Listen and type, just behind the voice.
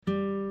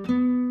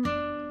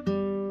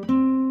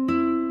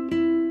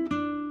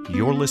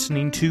You're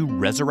listening to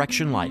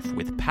Resurrection Life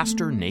with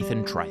Pastor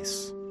Nathan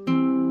Trice.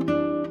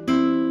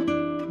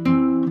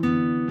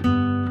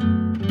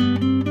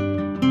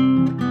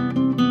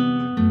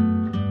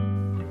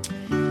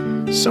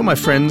 So, my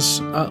friends,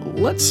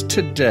 let's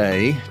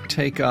today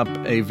take up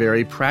a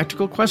very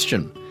practical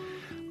question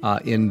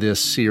in this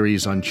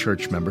series on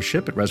church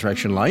membership at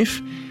Resurrection Life.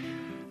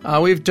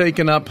 We've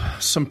taken up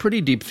some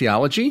pretty deep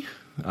theology.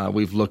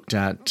 We've looked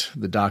at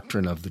the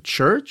doctrine of the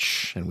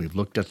church, and we've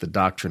looked at the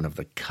doctrine of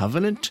the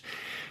covenant,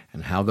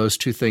 and how those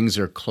two things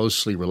are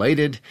closely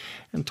related,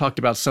 and talked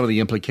about some of the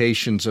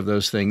implications of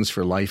those things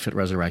for life at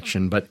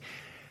Resurrection. But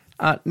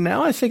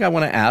now I think I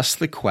want to ask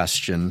the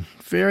question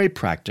very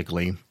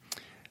practically,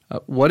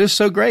 what is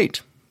so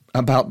great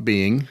about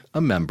being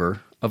a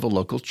member of a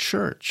local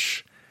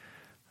church?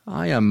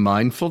 I am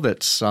mindful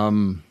that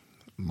some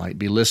might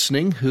be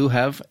listening who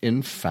have,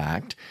 in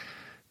fact,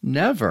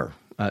 never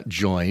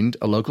joined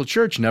a local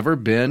church, never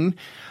been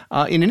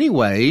in any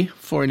way,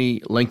 for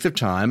any length of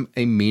time,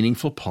 a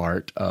meaningful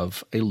part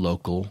of a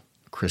local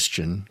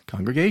Christian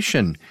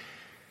congregation.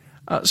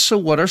 So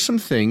what are some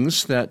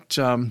things that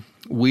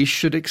we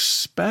should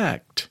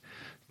expect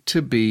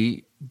to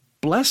be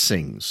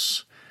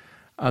blessings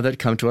that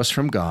come to us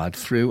from God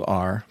through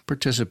our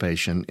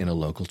participation in a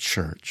local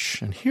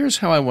church? And here's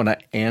how I want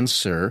to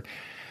answer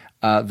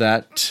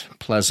that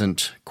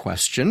pleasant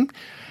question.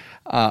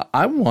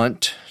 I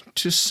want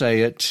to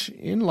say it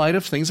in light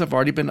of things I've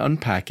already been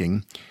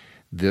unpacking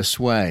this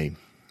way.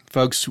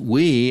 Folks,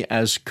 we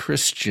as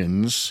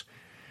Christians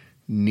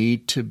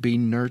need to be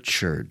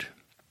nurtured.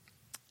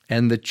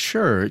 And the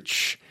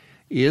church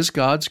is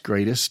God's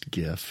greatest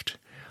gift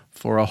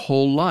for a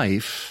whole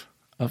life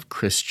of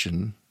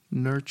Christian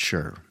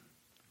nurture.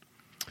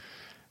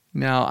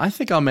 Now, I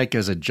think I'll make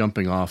as a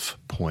jumping off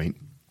point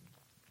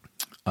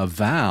a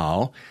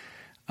vow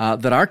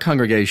that our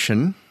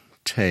congregation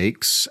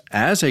takes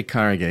as a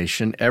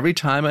congregation every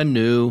time a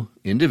new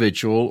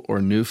individual or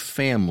new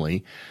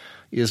family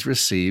is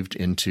received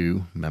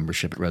into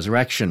membership at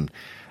Resurrection.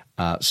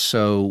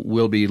 So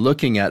we'll be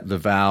looking at the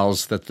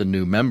vows that the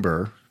new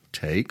member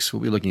takes.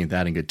 We'll be looking at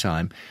that in good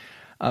time.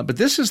 But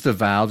this is the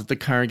vow that the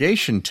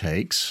congregation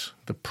takes,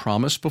 the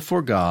promise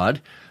before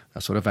God,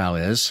 that's what a vow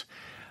is,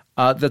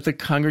 that the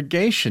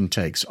congregation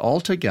takes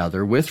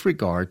altogether with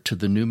regard to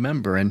the new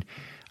member. And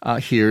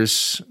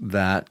here's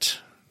that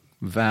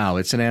vow.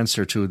 It's an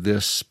answer to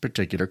this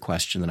particular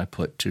question that I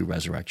put to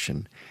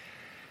Resurrection.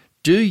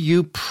 Do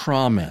you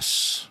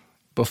promise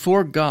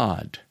before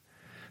God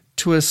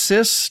to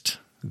assist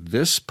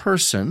this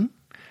person,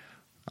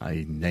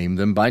 I name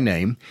them by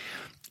name,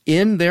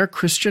 in their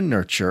Christian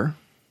nurture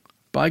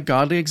by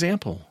godly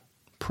example,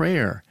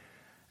 prayer,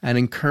 and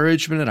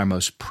encouragement in our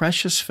most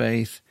precious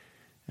faith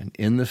and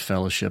in the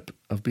fellowship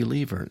of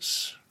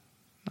believers?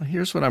 Now,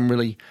 here's what I'm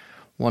really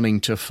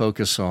wanting to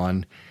focus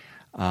on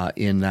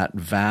in that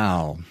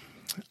vow.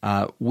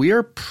 We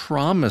are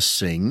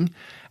promising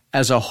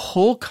as a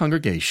whole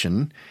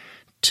congregation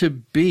to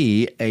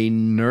be a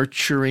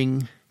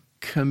nurturing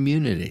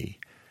community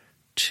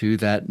to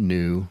that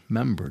new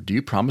member. Do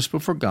you promise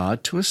before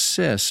God to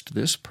assist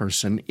this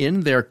person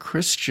in their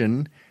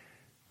Christian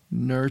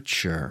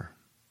nurture?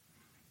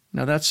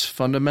 Now, that's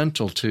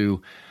fundamental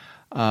to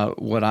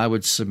what I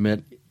would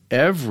submit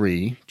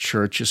every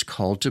church is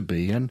called to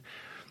be, and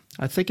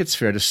I think it's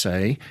fair to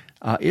say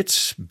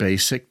it's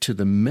basic to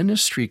the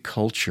ministry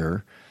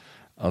culture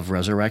of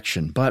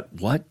Resurrection. But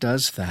what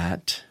does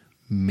that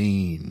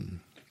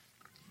mean?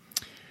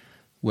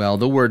 Well,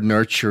 the word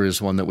nurture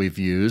is one that we've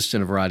used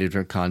in a variety of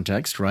different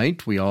contexts,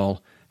 right? We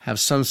all have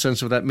some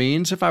sense of what that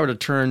means. If I were to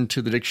turn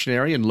to the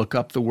dictionary and look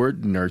up the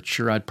word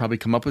nurture, I'd probably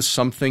come up with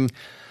something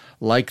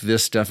like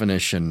this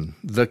definition: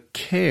 the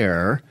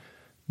care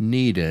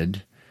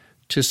needed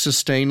to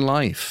sustain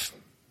life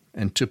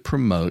and to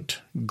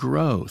promote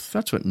growth.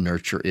 That's what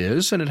nurture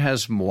is, and it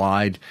has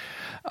wide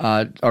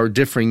or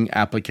differing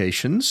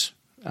applications.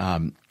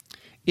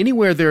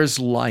 Anywhere there's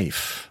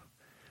life,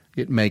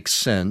 it makes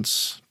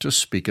sense to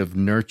speak of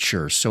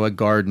nurture. So a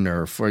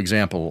gardener, for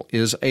example,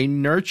 is a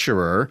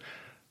nurturer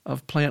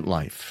of plant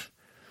life.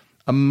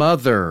 A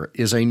mother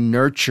is a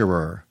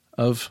nurturer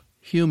of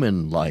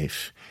human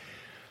life.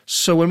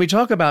 So when we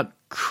talk about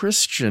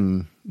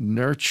Christian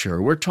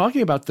nurture, we're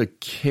talking about the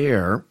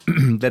care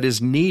that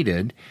is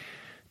needed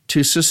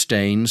to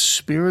sustain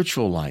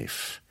spiritual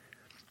life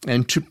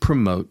and to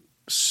promote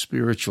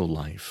spiritual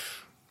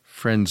life.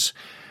 Friends,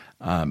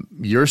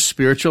 your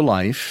spiritual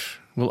life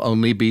will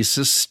only be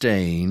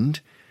sustained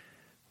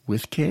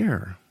with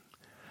care.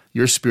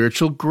 Your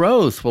spiritual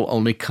growth will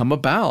only come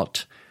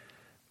about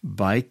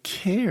by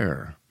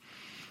care.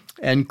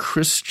 And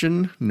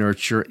Christian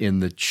nurture in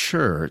the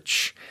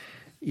church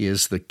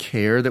is the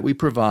care that we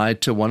provide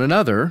to one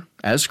another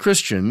as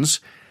Christians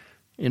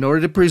in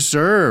order to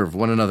preserve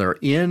one another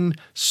in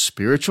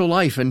spiritual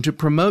life and to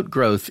promote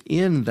growth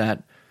in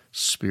that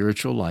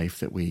spiritual life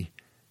that we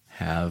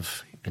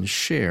have and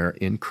share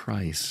in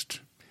Christ.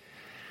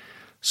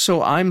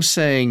 So I'm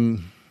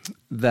saying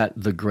that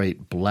the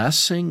great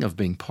blessing of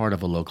being part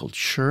of a local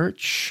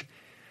church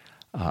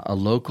a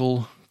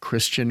local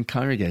Christian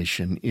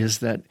congregation is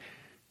that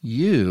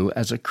you,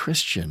 as a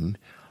Christian,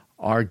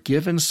 are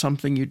given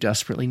something you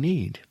desperately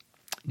need.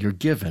 You're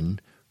given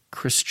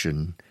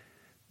Christian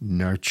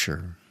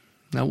nurture.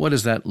 Now, what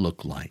does that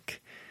look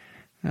like?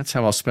 That's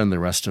how I'll spend the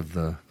rest of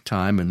the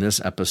time in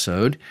this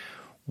episode.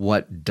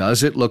 What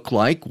does it look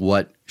like?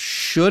 What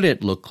should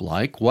it look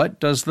like? What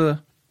does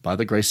by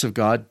the grace of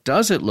God,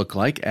 does it look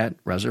like at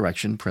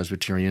Resurrection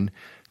Presbyterian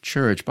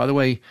Church? By the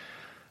way,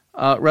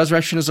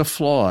 Resurrection is a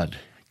flawed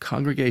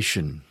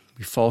congregation.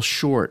 We fall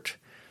short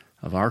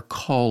of our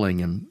calling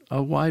in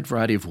a wide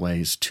variety of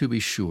ways, to be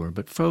sure.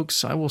 But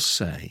folks, I will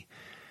say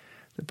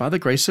that by the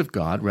grace of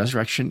God,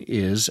 Resurrection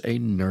is a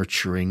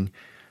nurturing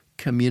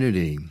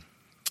community.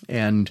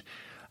 And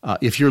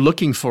if you're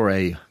looking for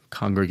a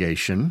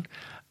congregation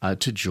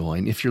to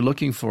join, if you're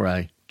looking for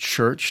a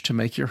church to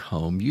make your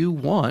home, you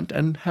want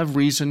and have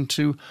reason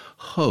to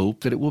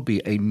hope that it will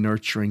be a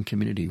nurturing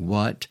community.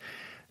 What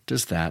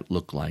does that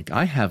look like?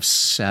 I have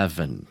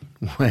 7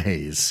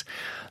 ways,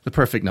 the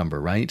perfect number,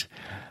 right?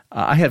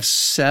 I have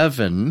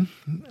 7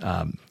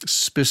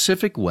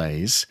 specific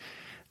ways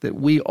that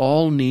we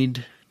all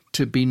need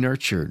to be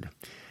nurtured,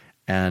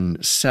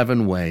 and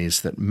 7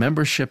 ways that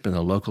membership in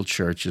the local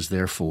church is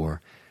therefore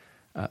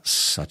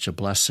such a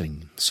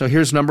blessing. So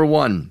here's number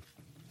 1.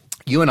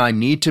 You and I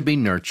need to be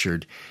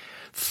nurtured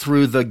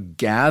through the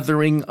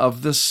gathering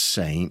of the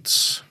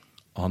saints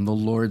on the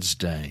Lord's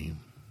Day.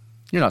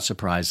 You're not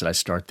surprised that I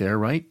start there,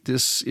 right?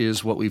 This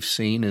is what we've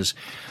seen is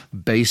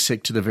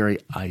basic to the very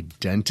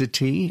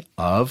identity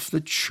of the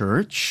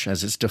church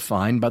as it's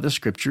defined by the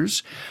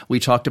Scriptures.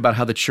 We talked about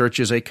how the church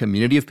is a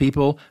community of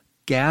people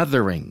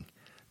gathering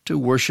to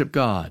worship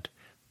God,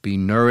 be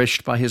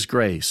nourished by His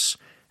grace,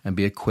 and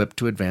be equipped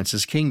to advance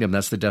His kingdom.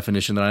 That's the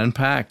definition that I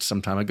unpacked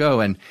some time ago.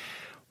 And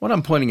what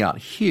I'm pointing out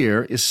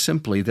here is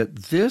simply that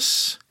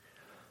this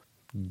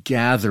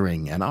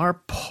gathering and our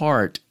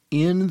part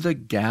in the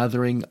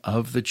gathering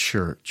of the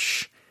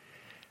church,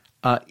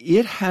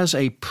 it has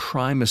a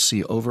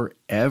primacy over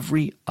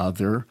every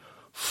other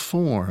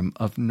form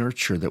of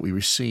nurture that we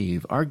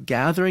receive. Our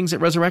gatherings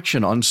at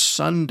Resurrection on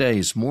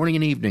Sundays, morning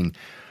and evening,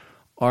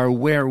 are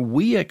where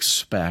we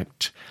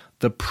expect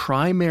the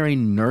primary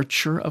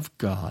nurture of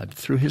God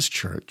through His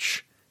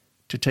church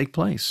to take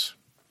place.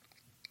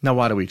 Now,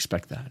 why do we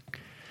expect that?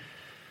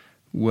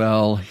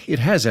 Well, it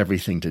has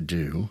everything to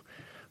do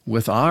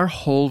with our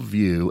whole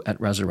view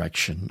at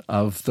Resurrection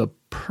of the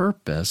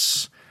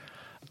purpose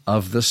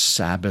of the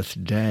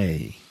Sabbath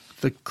day,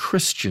 the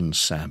Christian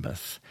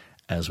Sabbath,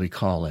 as we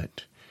call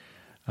it.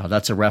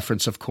 That's a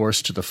reference, of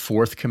course, to the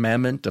 4th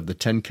commandment of the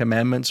 10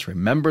 Commandments.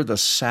 Remember the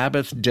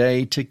Sabbath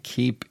day to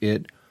keep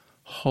it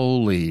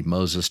holy,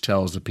 Moses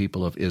tells the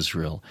people of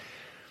Israel.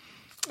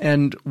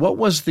 And what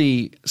was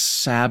the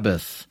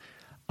Sabbath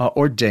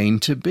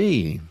ordained to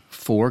be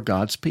for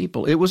God's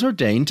people? It was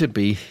ordained to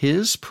be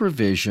His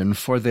provision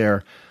for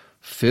their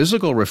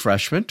physical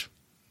refreshment,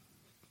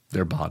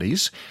 their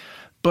bodies,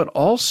 but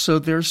also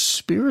their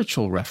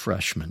spiritual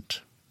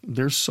refreshment,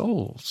 their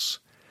souls.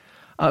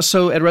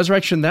 So at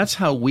Resurrection, that's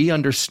how we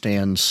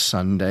understand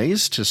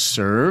Sundays to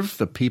serve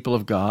the people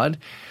of God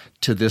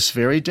to this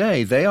very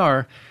day.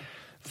 They're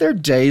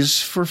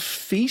days for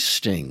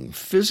feasting,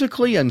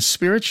 physically and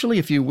spiritually,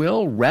 if you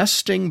will,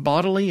 resting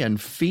bodily and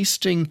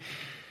feasting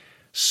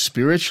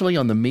spiritually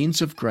on the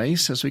means of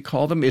grace, as we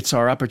call them. It's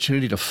our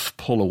opportunity to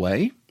pull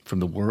away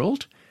from the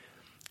world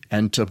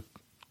and to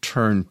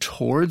turn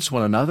towards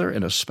one another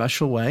in a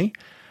special way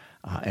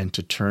and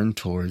to turn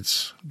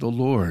towards the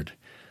Lord.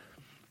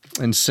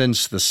 And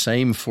since the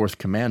same 4th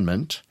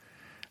commandment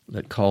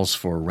that calls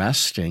for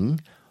resting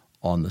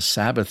on the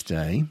Sabbath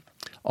day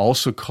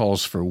also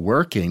calls for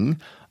working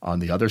on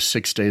the other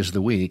 6 days of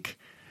the week,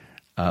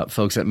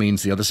 folks, that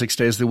means the other 6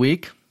 days of the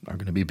week are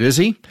going to be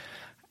busy,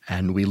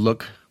 and we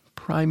look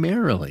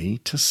primarily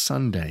to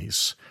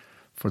Sundays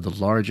for the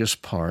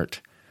largest part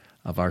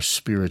of our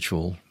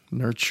spiritual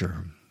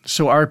nurture.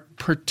 So our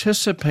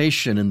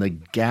participation in the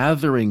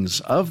gatherings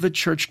of the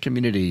church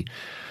community,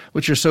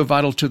 which are so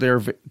vital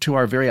to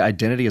our very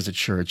identity as a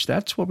church,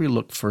 that's what we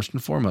look first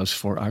and foremost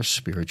for our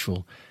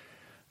spiritual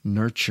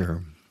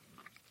nurture.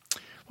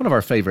 One of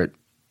our favorite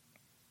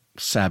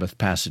Sabbath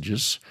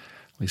passages,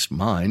 at least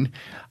mine,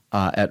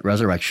 at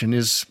Resurrection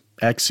is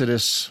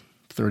Exodus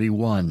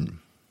 31.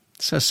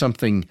 It says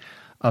something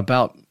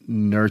about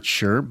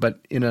nurture, but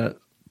in a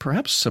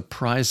perhaps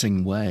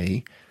surprising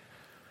way.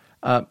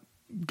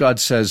 God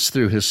says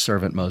through His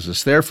servant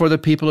Moses, "Therefore the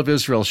people of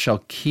Israel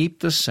shall keep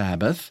the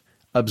Sabbath,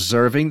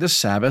 observing the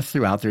Sabbath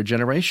throughout their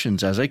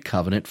generations as a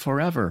covenant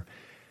forever.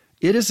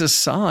 It is a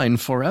sign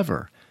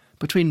forever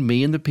between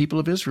me and the people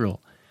of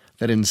Israel,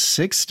 that in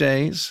 6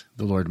 days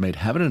the Lord made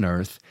heaven and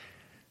earth,"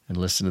 and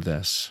listen to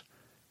this,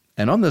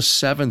 "and on the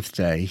 7th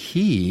day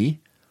He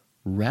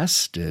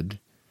rested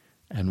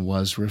and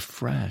was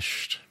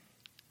refreshed."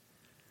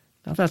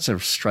 Now that's a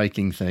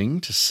striking thing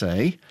to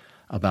say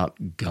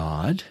about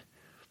God,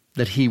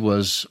 that He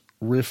was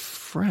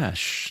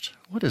refreshed.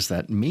 What does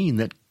that mean?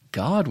 That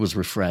God was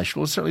refreshed.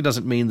 Well, it certainly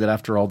doesn't mean that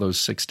after all those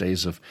 6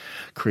 days of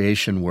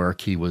creation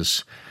work, he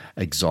was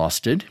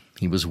exhausted,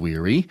 he was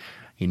weary,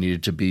 he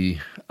needed to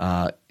be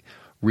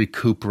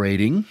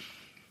recuperating.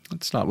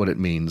 That's not what it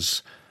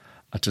means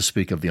to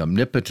speak of the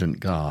omnipotent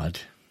God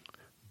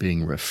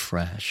being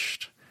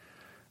refreshed.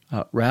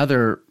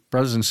 Rather,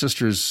 brothers and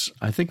sisters,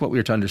 I think what we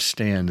are to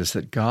understand is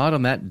that God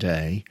on that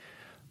day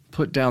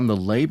put down the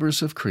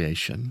labors of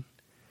creation.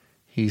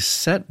 He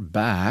set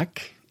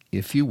back,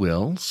 if you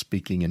will,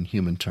 speaking in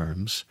human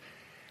terms,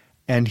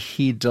 and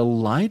he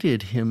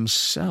delighted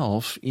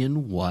himself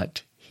in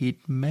what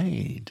he'd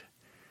made.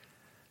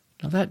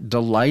 Now that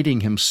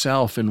delighting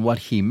himself in what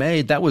he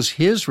made, that was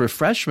his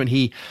refreshment.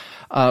 He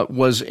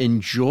was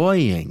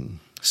enjoying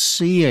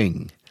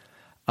seeing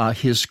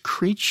his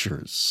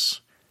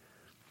creatures.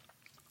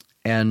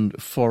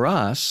 And for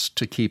us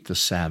to keep the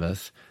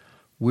Sabbath,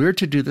 we're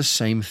to do the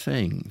same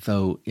thing,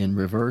 though in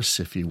reverse,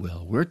 if you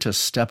will. We're to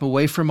step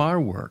away from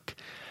our work,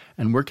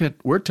 and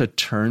we're to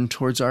turn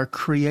towards our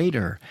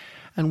Creator,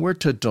 and we're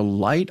to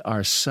delight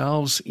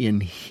ourselves in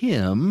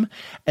Him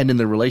and in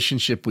the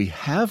relationship we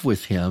have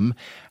with Him,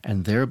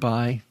 and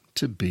thereby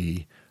to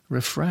be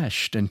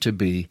refreshed and to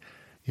be,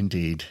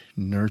 indeed,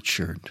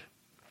 nurtured.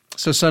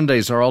 So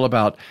Sundays are all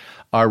about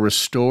our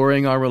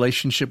restoring our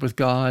relationship with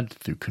God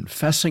through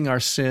confessing our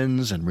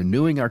sins and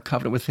renewing our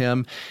covenant with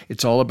Him.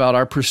 It's all about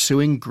our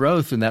pursuing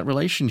growth in that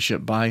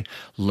relationship by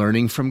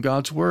learning from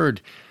God's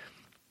Word.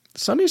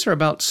 Sundays are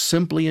about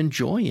simply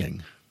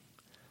enjoying,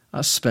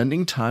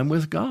 spending time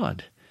with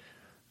God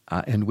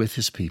and with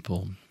His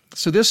people.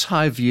 So this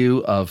high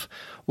view of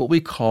what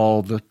we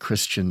call the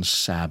Christian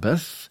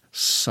Sabbath,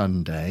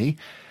 Sunday,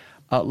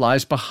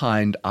 lies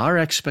behind our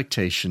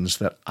expectations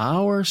that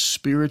our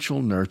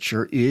spiritual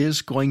nurture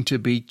is going to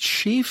be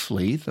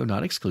chiefly, though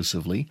not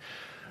exclusively,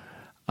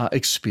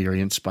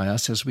 experienced by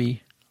us as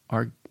we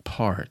are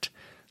part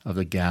of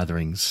the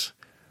gatherings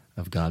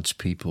of God's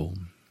people.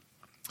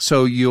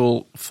 So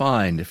you'll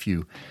find, if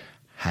you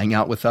hang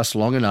out with us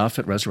long enough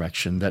at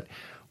Resurrection, that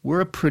we're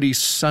a pretty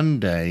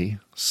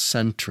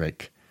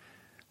Sunday-centric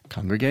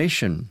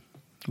congregation.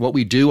 What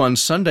we do on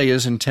Sunday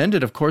is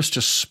intended, of course,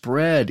 to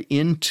spread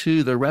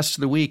into the rest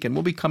of the week, and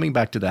we'll be coming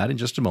back to that in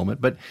just a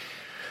moment. But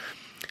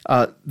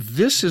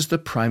this is the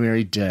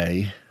primary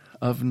day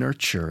of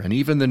nurture, and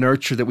even the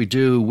nurture that we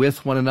do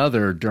with one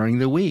another during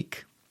the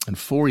week and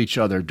for each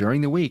other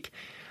during the week.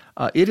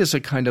 It is a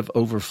kind of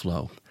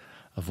overflow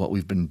of what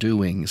we've been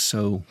doing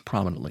so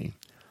prominently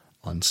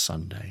on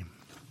Sunday.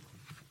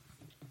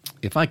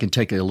 If I can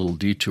take a little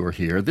detour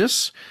here,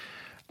 this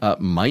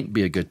might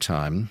be a good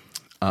time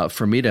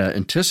for me to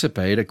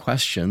anticipate a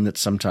question that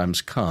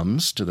sometimes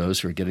comes to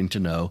those who are getting to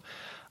know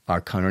our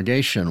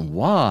congregation.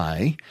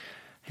 Why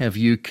have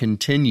you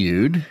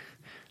continued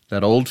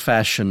that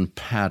old-fashioned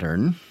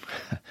pattern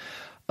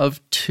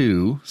of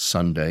 2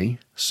 Sunday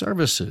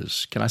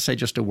services? Can I say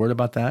just a word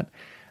about that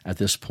at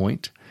this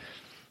point?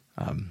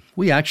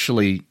 We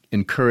actually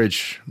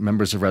encourage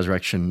members of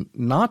Resurrection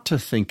not to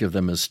think of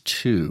them as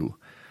 2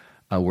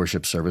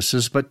 worship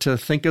services, but to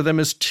think of them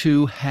as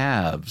 2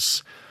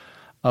 halves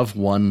of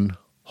one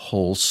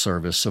whole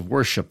service of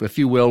worship, if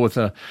you will, with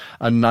a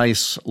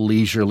nice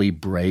leisurely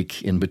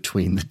break in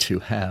between the 2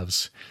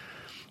 halves.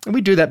 And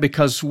we do that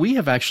because we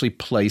have actually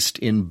placed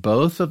in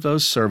both of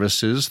those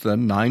services, the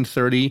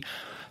 9:30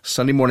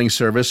 Sunday morning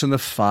service and the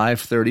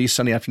 5:30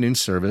 Sunday afternoon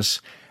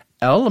service,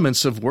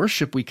 elements of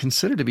worship we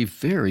consider to be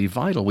very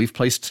vital. We've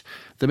placed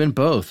them in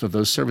both of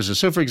those services.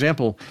 So, for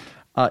example,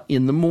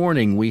 in the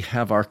morning we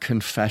have our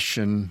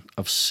confession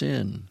of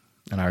sin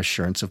and our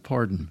assurance of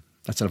pardon.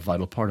 That's a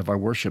vital part of our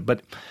worship.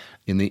 But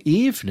in the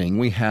evening,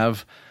 we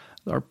have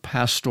our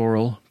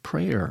pastoral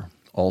prayer,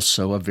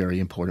 also a very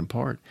important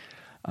part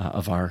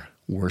of our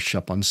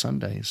worship on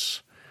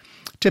Sundays.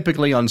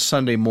 Typically on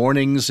Sunday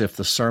mornings, if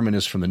the sermon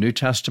is from the New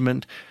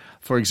Testament,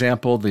 for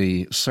example,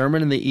 the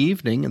sermon in the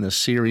evening and the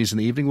series in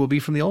the evening will be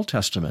from the Old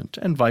Testament,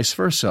 and vice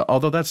versa.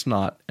 Although that's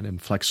not an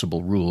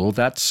inflexible rule,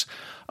 that's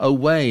a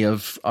way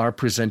of our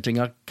presenting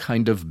a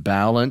kind of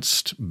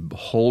balanced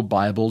whole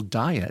Bible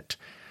diet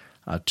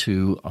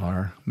to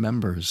our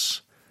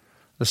members.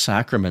 The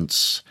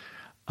sacraments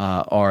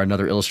are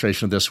another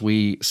illustration of this.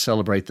 We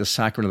celebrate the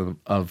sacrament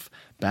of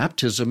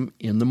baptism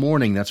in the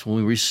morning. That's when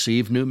we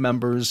receive new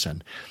members,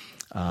 and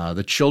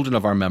the children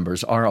of our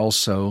members are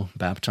also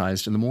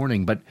baptized in the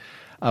morning. But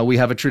we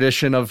have a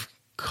tradition of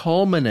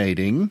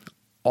culminating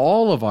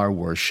all of our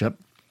worship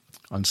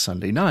on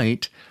Sunday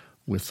night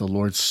with the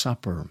Lord's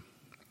Supper.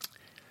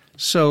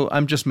 So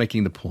I'm just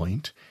making the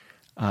point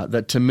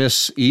that to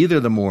miss either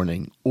the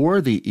morning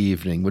or the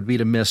evening would be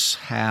to miss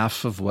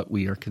half of what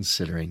we are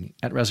considering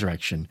at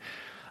Resurrection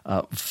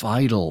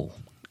vital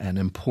and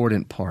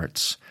important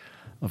parts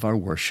of our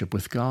worship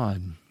with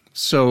God.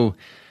 So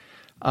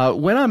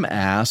when I'm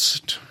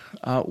asked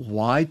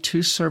why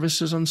 2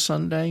 services on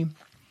Sunday,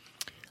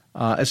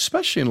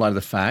 especially in light of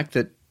the fact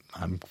that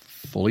I'm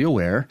fully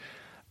aware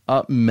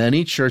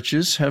many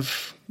churches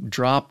have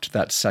dropped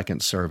that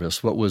second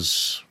service, what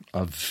was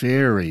a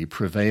very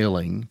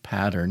prevailing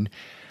pattern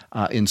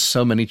in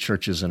so many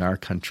churches in our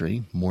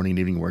country, morning and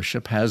evening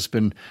worship has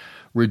been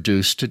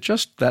reduced to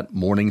just that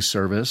morning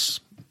service,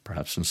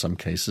 perhaps in some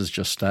cases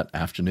just that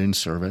afternoon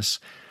service.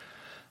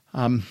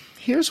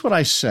 Here's what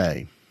I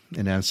say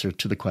in answer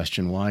to the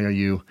question, why are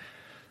you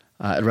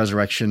at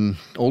Resurrection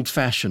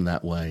old-fashioned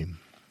that way?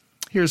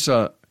 Here's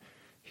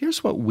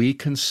what we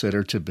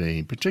consider to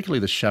be, particularly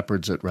the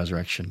shepherds at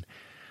Resurrection,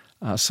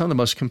 some of the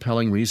most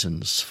compelling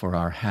reasons for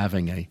our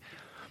having a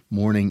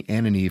morning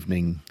and an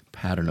evening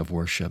pattern of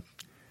worship.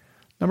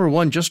 Number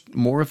one, just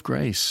more of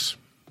grace.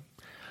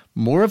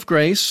 More of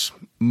grace,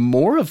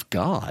 more of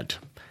God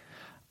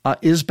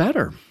is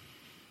better.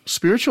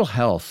 Spiritual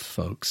health,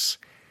 folks,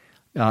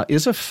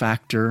 is a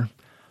factor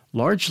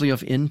largely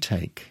of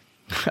intake.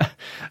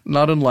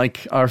 Not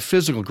unlike our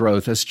physical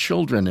growth as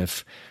children.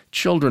 If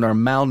children are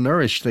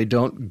malnourished, they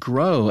don't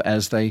grow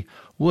as they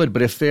would.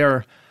 But if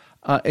they're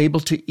able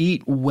to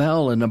eat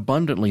well and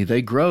abundantly,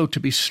 they grow to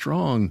be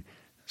strong.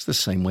 It's the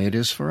same way it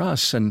is for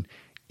us. And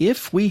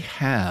if we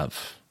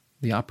have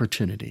the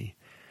opportunity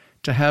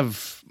to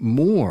have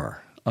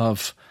more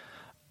of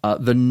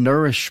the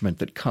nourishment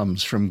that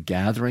comes from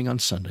gathering on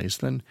Sundays,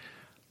 then,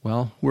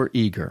 well, we're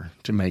eager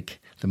to make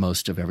the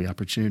most of every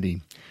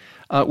opportunity.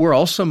 We're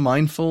also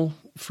mindful,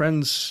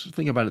 friends,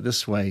 think about it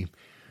this way.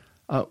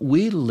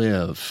 We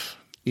live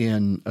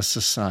in a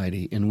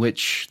society in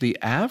which the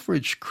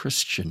average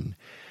Christian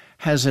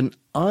has an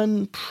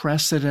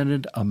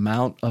unprecedented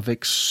amount of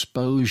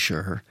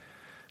exposure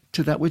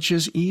to that which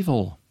is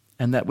evil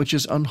and that which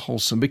is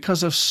unwholesome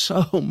because of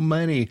so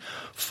many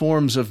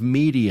forms of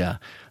media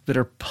that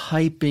are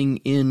piping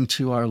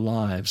into our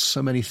lives,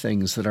 so many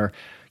things that are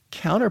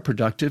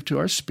counterproductive to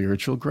our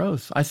spiritual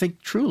growth. I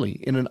think truly,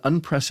 in an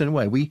unprecedented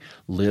way, we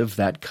live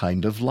that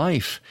kind of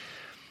life.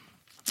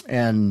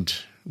 And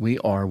we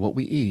are what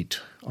we eat,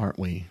 aren't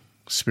we?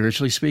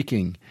 Spiritually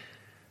speaking.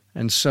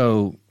 And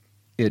so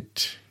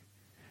it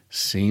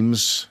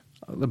seems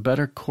the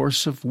better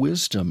course of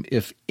wisdom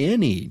if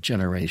any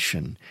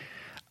generation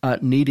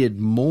needed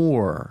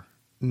more,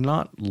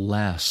 not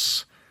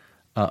less,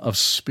 of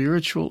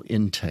spiritual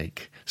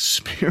intake,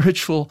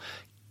 spiritual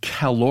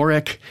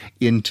caloric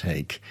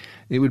intake.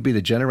 It would be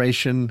the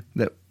generation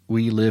that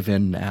we live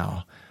in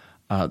now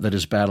that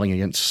is battling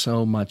against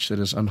so much that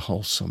is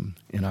unwholesome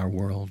in our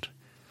world.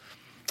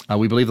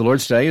 We believe the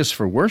Lord's Day is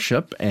for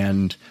worship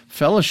and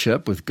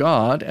fellowship with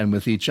God and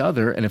with each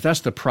other, and if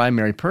that's the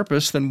primary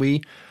purpose, then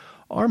we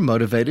are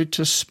motivated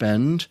to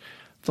spend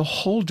the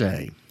whole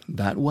day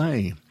that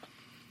way.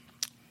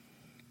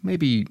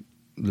 Maybe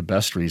the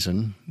best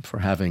reason for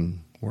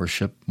having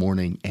worship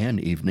morning and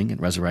evening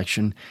at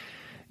Resurrection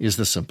is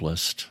the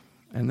simplest,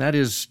 and that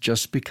is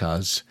just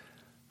because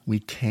we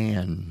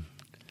can.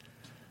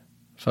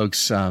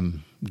 Folks,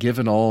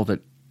 given all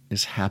that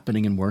is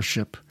happening in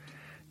worship,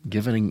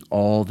 given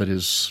all that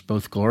is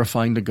both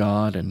glorifying to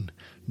God and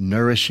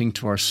nourishing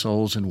to our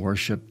souls in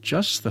worship,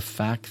 just the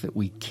fact that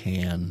we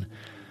can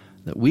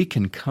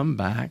come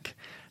back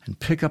and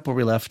pick up where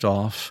we left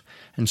off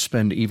and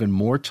spend even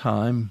more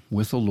time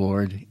with the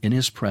Lord in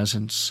His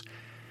presence,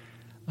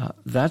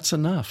 that's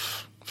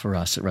enough for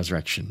us at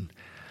Resurrection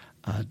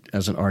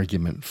as an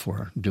argument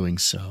for doing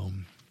so.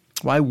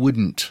 Why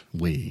wouldn't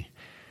we?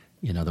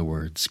 In other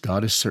words,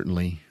 God is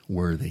certainly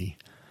worthy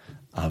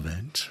of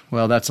it.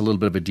 Well, that's a little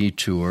bit of a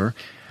detour.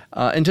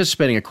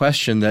 Anticipating a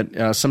question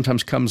that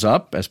sometimes comes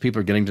up as people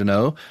are getting to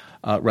know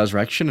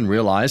Resurrection and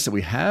realize that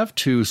we have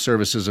two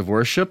services of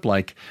worship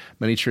like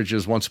many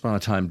churches once upon a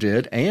time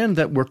did, and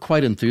that we're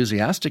quite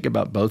enthusiastic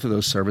about both of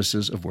those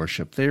services of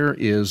worship. There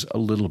is a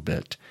little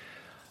bit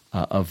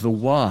of the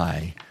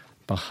why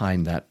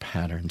behind that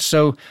pattern.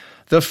 So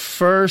the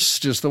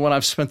first is the one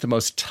I've spent the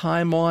most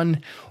time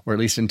on, or at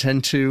least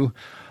intend to.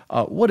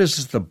 What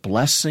is the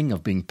blessing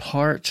of being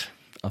part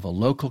of a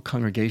local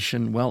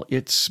congregation? Well,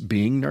 it's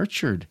being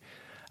nurtured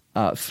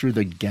through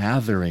the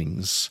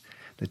gatherings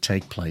that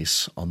take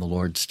place on the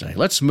Lord's Day.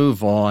 Let's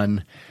move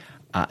on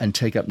and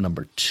take up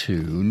number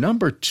two.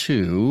 Number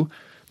two,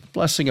 the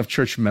blessing of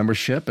church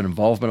membership and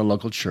involvement in a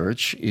local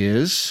church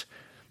is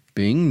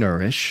being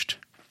nourished,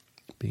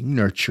 being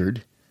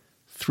nurtured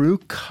through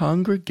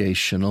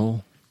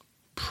congregational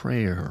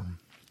prayer.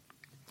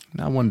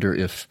 Now, I wonder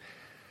if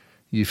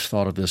you've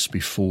thought of this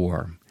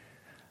before.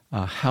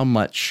 How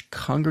much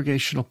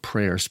congregational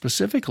prayer,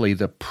 specifically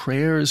the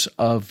prayers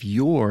of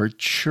your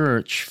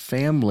church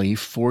family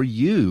for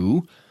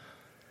you,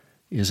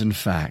 is in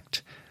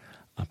fact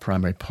a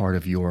primary part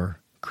of your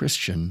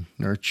Christian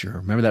nurture.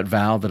 Remember that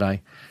vow that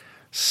I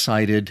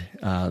cited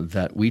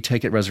that we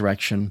take at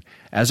Resurrection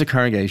as a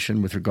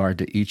congregation with regard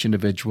to each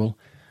individual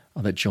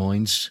that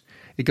joins?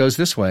 It goes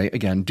this way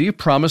again. Do you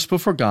promise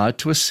before God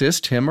to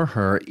assist him or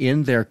her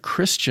in their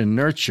Christian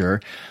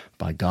nurture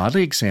by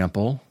godly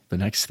example? The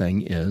next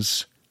thing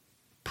is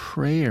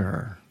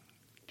prayer.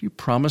 Do you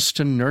promise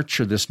to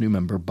nurture this new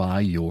member by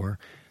your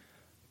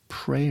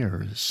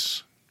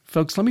prayers?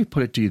 Folks, let me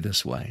put it to you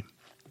this way.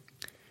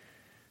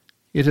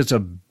 It is a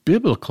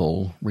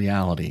biblical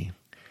reality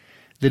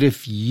that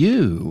if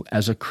you,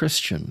 as a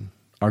Christian,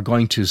 are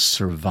going to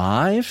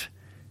survive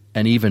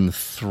and even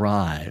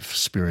thrive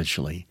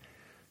spiritually,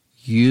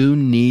 you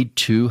need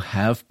to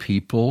have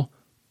people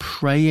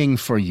praying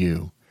for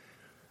you.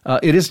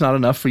 It is not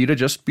enough for you to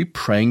just be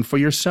praying for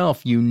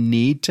yourself. You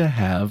need to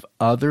have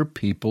other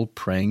people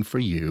praying for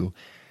you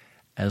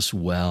as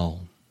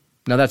well.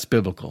 Now, that's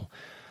biblical.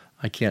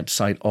 I can't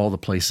cite all the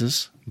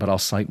places, but I'll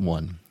cite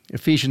one.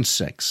 Ephesians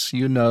 6.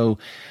 You know,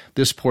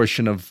 this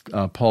portion of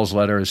Paul's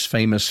letter is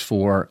famous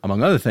for,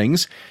 among other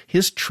things,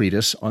 his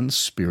treatise on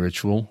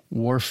spiritual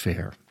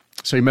warfare.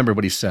 So remember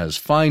what he says.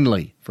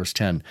 Finally, verse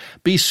 10,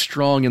 be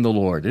strong in the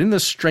Lord and in the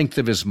strength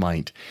of his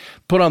might.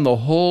 Put on the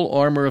whole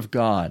armor of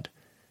God,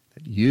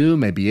 that you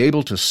may be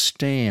able to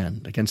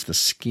stand against the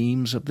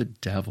schemes of the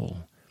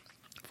devil.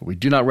 For we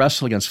do not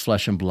wrestle against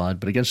flesh and blood,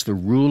 but against the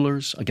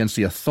rulers, against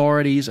the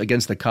authorities,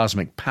 against the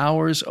cosmic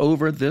powers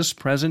over this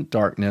present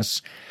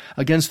darkness,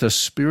 against the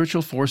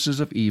spiritual forces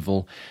of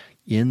evil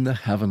in the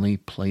heavenly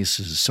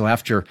places. So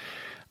after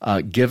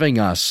giving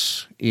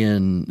us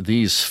in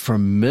these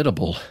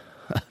formidable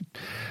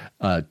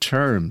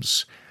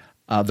terms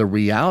the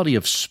reality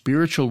of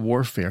spiritual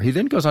warfare, he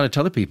then goes on to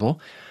tell the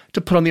people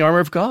to put on the armor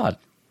of God.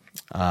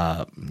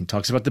 He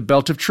talks about the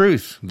belt of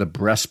truth, the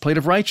breastplate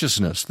of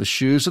righteousness, the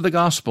shoes of the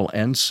gospel,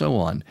 and so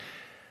on.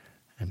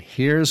 And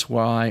here's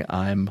why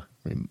I'm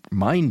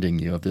reminding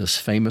you of this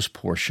famous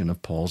portion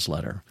of Paul's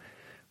letter.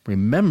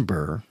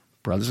 Remember,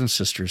 brothers and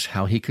sisters,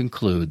 how he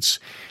concludes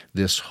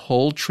this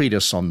whole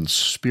treatise on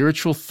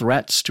spiritual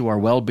threats to our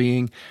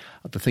well-being,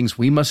 the things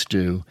we must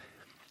do.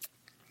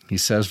 He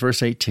says,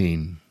 verse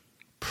 18,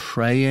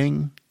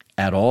 praying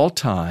at all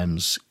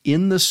times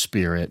in the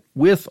Spirit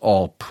with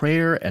all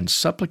prayer and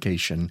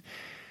supplication.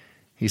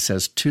 He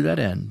says, to that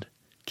end,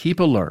 keep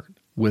alert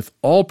with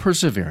all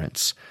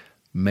perseverance,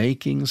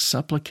 making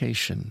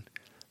supplication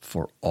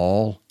for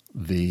all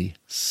the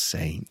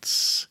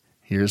saints.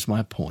 Here's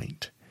my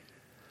point.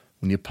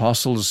 When the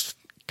apostle is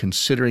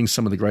considering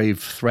some of the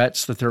grave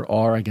threats that there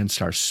are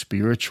against our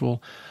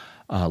spiritual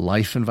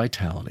life and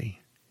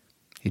vitality,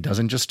 he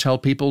doesn't just tell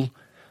people,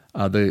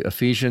 the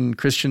Ephesian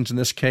Christians in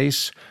this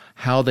case,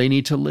 how they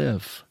need to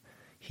live.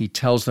 He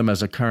tells them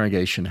as a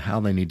congregation how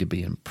they need to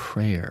be in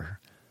prayer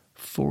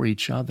for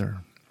each other.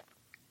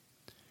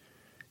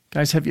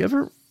 Guys, have you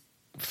ever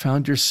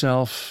found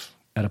yourself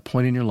at a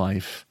point in your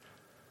life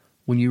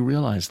when you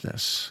realized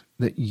this,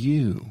 that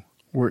you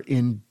were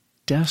in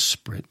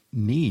desperate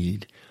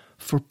need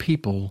for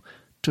people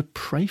to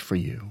pray for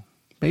you?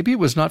 Maybe it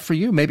was not for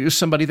you. Maybe it was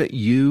somebody that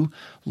you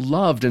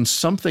loved and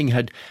something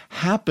had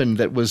happened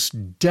that was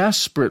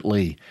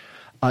desperately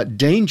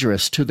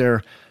dangerous to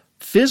their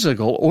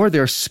physical or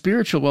their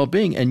spiritual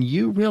well-being, and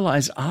you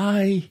realize,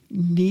 I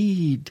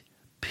need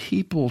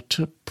people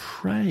to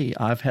pray.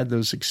 I've had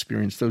those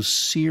experiences, those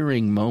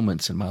searing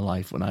moments in my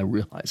life when I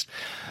realized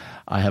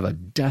I have a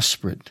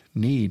desperate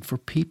need for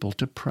people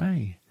to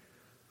pray.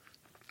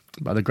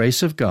 By the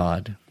grace of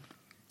God,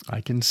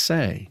 I can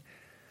say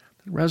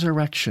that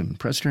Resurrection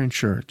Presbyterian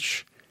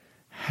Church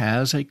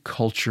has a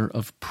culture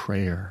of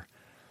prayer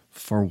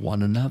for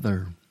one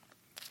another.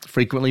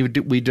 Frequently,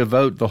 we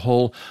devote the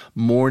whole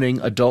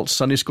morning adult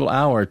Sunday school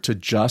hour to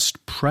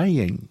just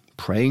praying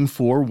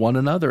for one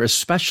another,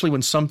 especially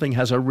when something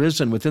has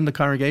arisen within the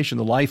congregation,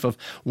 the life of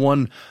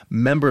one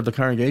member of the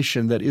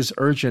congregation that is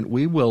urgent.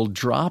 We will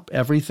drop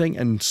everything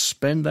and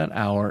spend that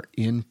hour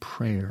in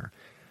prayer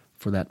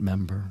for that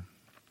member.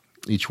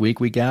 Each week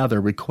we gather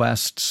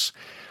requests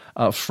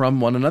from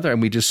one another,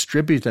 and we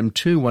distribute them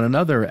to one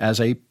another as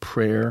a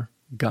prayer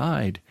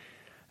guide,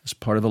 as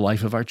part of the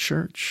life of our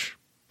church.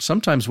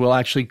 Sometimes we'll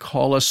actually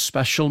call a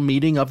special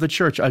meeting of the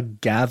church, a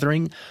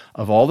gathering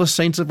of all the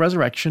saints of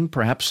resurrection,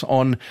 perhaps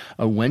on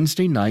a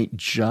Wednesday night,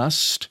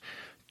 just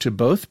to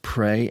both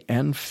pray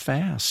and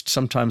fast.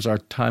 Sometimes our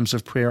times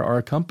of prayer are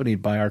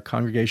accompanied by our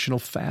congregational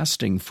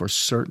fasting for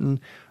certain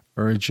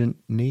urgent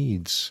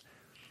needs.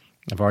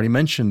 I've already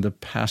mentioned the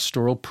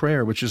pastoral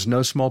prayer, which is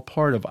no small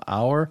part of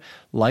our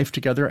life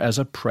together as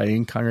a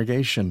praying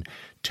congregation,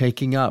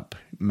 taking up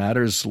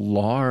matters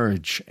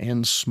large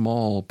and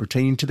small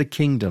pertaining to the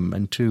kingdom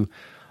and to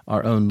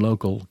our own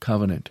local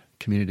covenant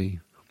community.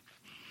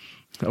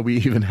 We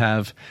even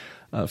have,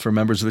 for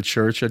members of the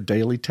church, a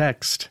daily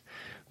text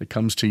that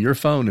comes to your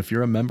phone if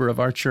you're a member of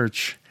our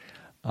church,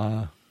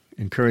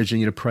 encouraging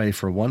you to pray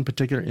for one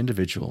particular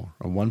individual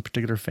or one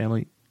particular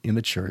family in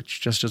the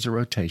church, just as a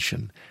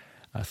rotation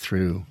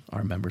through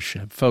our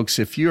membership. Folks,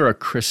 if you're a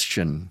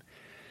Christian,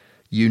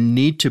 you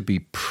need to be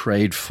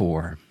prayed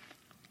for.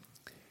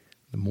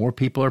 The more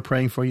people are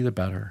praying for you, the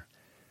better.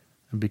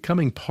 And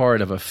becoming part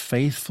of a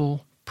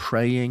faithful,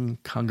 praying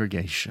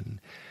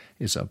congregation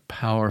is a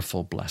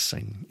powerful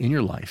blessing in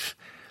your life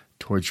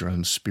towards your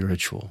own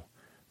spiritual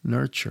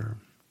nurture.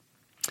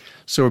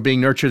 So we're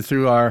being nurtured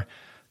through our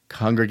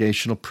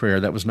congregational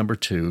prayer. That was number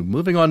 2.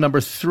 Moving on,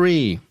 number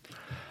 3,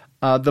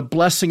 the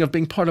blessing of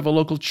being part of a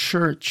local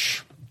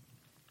church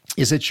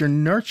is that you're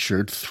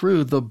nurtured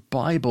through the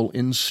Bible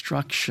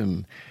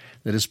instruction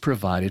that is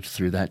provided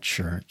through that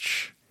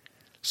church.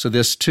 So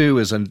this, too,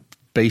 is a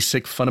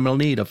basic fundamental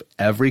need of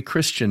every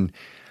Christian: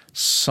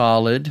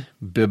 solid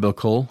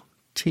biblical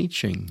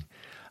teaching.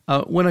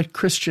 When a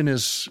Christian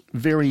is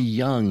very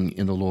young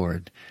in the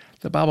Lord,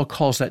 the Bible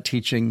calls that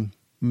teaching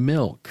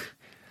milk.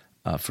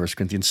 1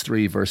 Corinthians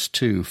 3, verse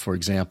 2, for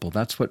example.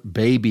 That's what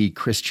baby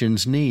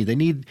Christians need. They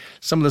need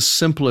some of the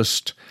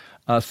simplest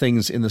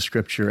things in the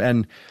Scripture.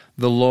 And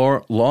the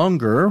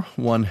longer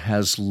one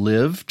has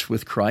lived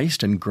with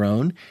Christ and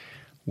grown,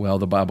 well,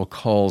 the Bible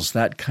calls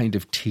that kind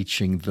of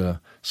teaching the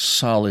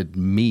solid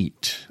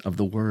meat of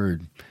the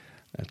Word.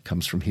 That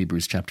comes from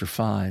Hebrews chapter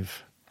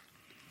 5.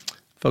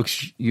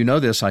 Folks, you know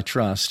this, I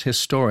trust.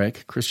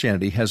 Historic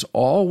Christianity has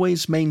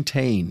always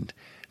maintained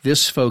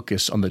this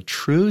focus on the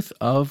truth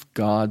of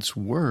God's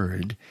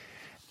Word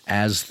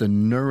as the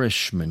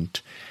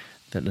nourishment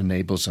that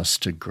enables us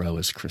to grow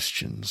as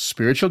Christians.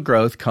 Spiritual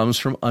growth comes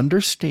from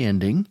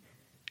understanding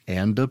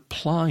and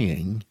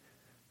applying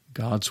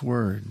God's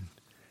Word.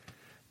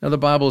 Now, the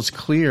Bible is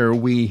clear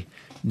we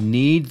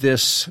need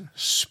this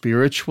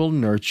spiritual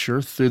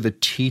nurture through the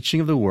teaching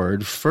of the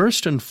Word,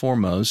 first and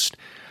foremost,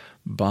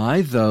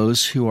 by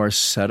those who are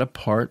set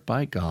apart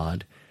by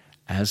God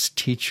as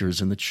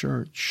teachers in the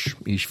church.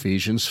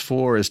 Ephesians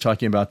 4 is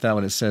talking about that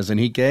when it says, "And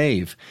he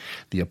gave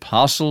the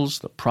apostles,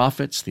 the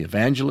prophets, the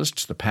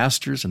evangelists, the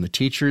pastors, and the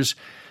teachers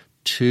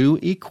to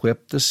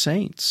equip the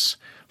saints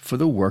for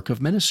the work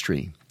of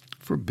ministry,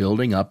 for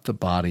building up the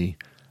body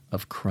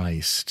of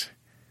Christ."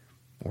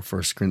 Or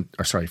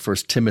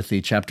 1 Timothy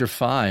chapter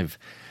 5,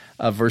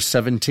 verse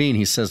 17,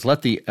 he says,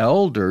 "Let the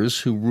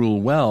elders who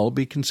rule well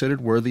be considered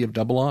worthy of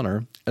double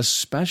honor,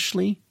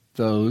 especially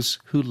those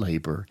who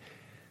labor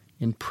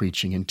in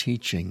preaching and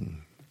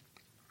teaching."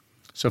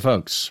 So,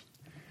 folks,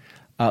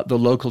 the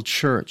local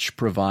church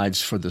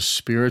provides for the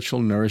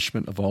spiritual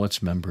nourishment of all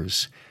its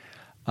members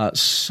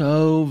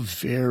so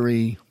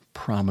very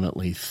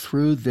prominently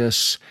through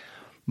this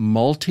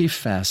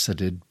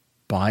multifaceted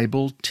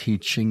Bible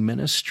teaching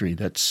ministry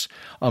that's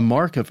a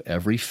mark of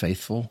every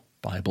faithful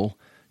Bible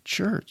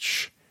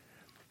church.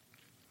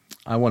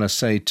 I want to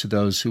say to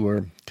those who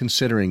are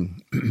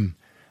considering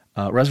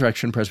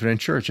Resurrection Presbyterian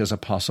Church as a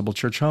possible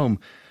church home,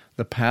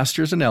 the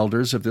pastors and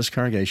elders of this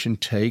congregation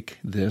take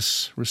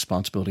this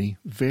responsibility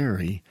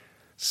very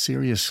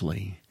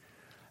seriously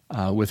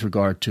with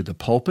regard to the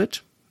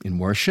pulpit in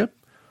worship,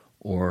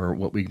 or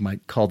what we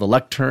might call the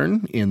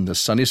lectern in the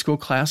Sunday school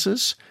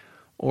classes,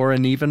 or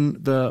in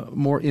even the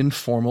more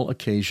informal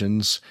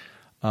occasions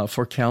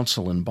for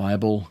counsel and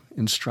Bible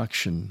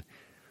instruction.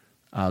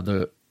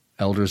 The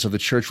elders of the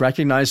church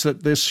recognize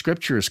that the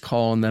Scriptures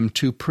call on them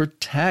to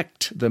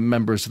protect the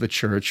members of the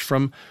church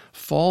from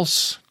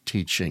false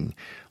teaching,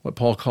 what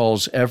Paul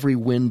calls every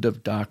wind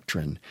of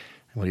doctrine,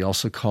 and what he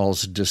also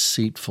calls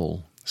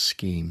deceitful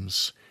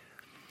schemes.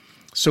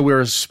 So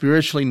we're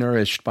spiritually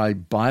nourished by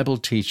Bible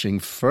teaching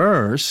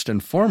first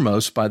and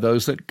foremost by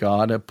those that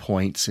God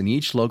appoints in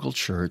each local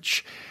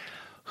church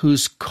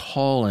whose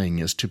calling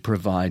is to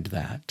provide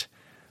that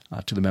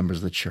to the members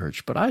of the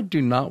church. But I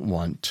do not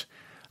want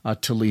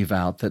to leave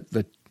out that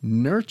the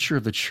nurture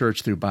of the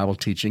church through Bible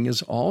teaching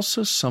is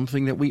also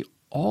something that we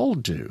all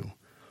do,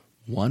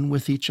 one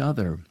with each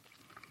other.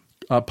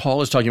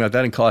 Paul is talking about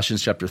that in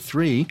Colossians chapter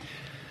 3,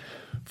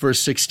 verse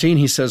 16.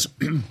 He says,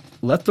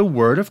 "Let the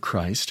word of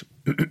Christ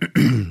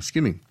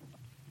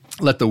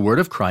let the word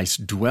of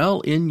Christ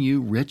dwell in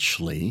you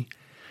richly,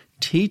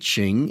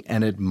 teaching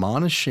and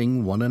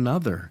admonishing one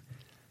another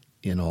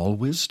in all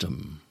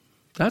wisdom."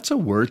 That's a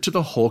word to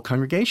the whole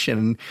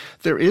congregation.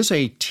 There is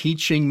a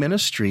teaching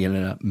ministry and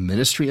a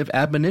ministry of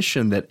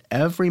admonition that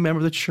every member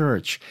of the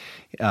church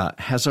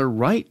has a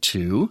right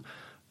to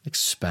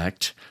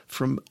expect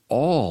from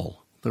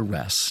all the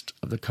rest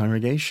of the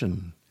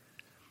congregation.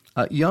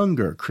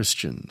 Younger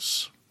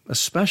Christians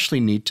especially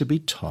need to be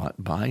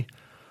taught by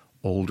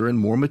older and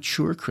more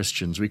mature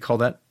Christians. We call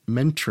that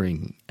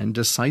mentoring and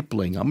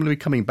discipling. I'm going to be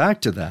coming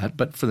back to that,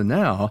 but for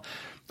now,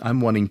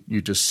 I'm wanting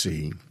you to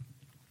see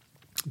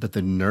that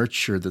the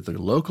nurture that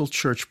the local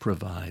church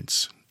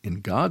provides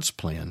in God's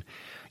plan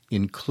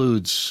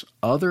includes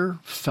other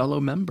fellow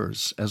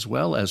members as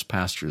well as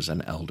pastors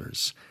and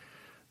elders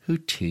who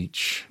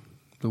teach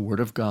the Word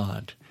of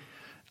God,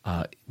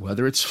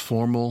 whether it's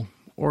formal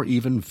or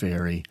even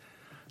very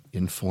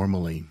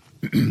informally.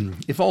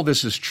 If all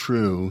this is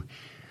true,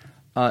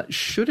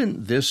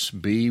 shouldn't this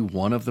be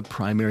one of the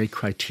primary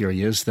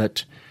criterias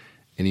that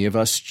any of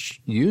us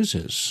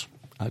uses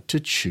to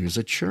choose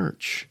a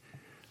church?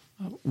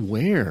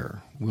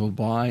 Where will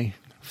my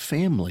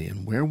family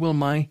and where will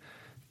my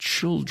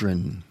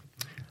children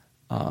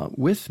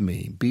with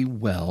me be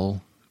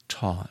well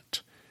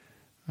taught?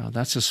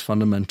 That's as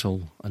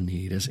fundamental a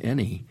need as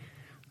any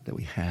that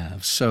we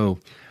have. So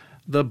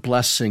the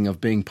blessing of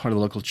being part of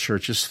the local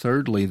church is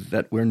thirdly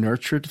that we're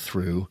nurtured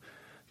through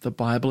the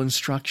Bible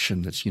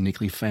instruction that's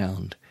uniquely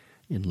found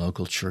in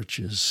local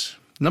churches.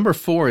 Number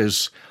 4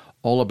 is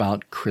all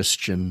about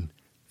Christian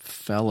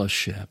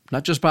fellowship.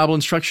 Not just Bible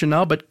instruction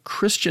now, but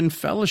Christian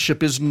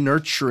fellowship is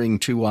nurturing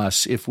to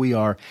us if we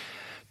are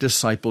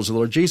disciples of the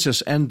Lord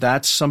Jesus. And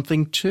that's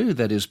something, too,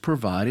 that is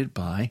provided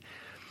by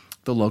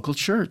the local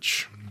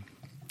church.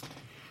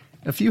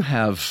 If you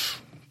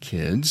have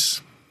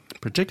kids,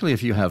 particularly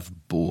if you have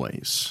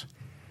boys.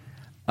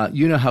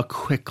 You know how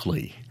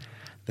quickly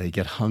they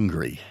get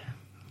hungry.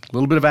 A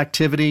little bit of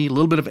activity, a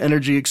little bit of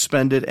energy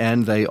expended,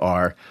 and they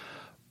are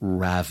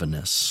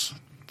ravenous.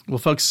 Well,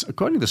 folks,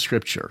 according to the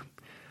Scripture,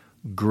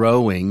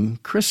 growing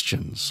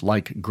Christians,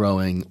 like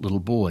growing little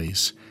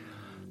boys,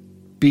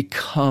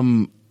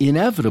 become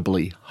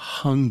inevitably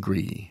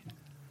hungry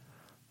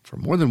for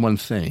more than one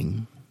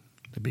thing.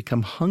 They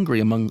become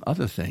hungry, among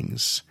other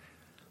things,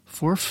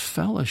 for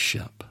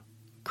fellowship,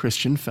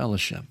 Christian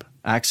fellowship.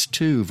 Acts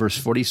 2, verse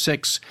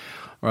 46,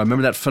 or I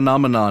remember that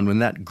phenomenon when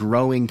that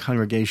growing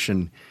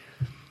congregation,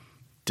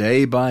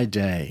 day by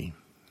day,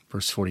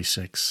 verse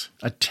 46,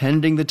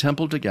 attending the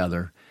temple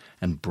together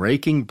and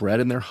breaking bread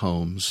in their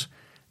homes,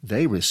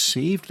 they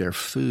received their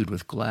food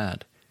with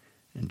glad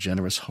and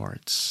generous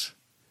hearts.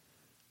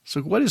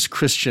 So what is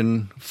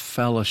Christian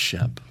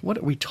fellowship? What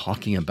are we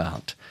talking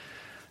about?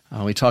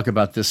 We talk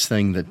about this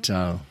thing that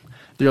the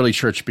early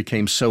church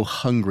became so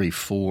hungry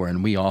for,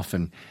 and we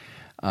often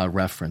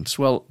reference.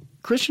 Well,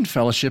 Christian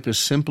fellowship is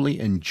simply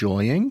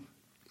enjoying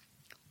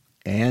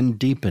and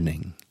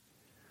deepening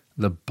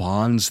the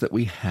bonds that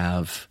we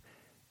have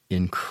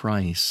in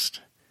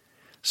Christ.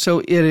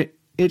 So it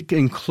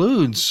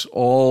includes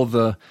all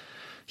the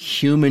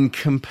human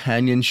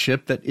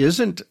companionship that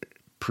isn't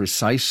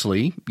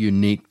precisely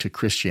unique to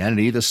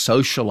Christianity, the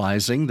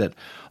socializing that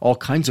all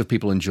kinds of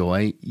people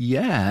enjoy,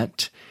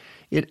 yet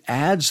it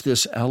adds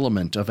this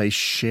element of a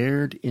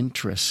shared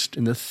interest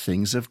in the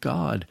things of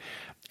God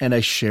and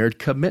a shared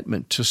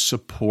commitment to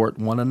support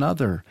one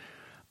another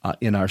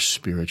in our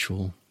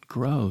spiritual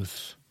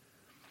growth.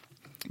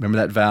 Remember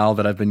that vow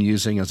that I've been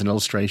using as an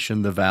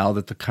illustration, the vow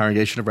that the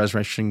Congregation of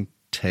Resurrection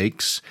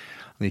takes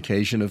on the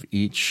occasion of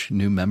each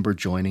new member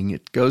joining.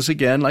 It goes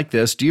again like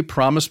this: do you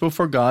promise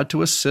before God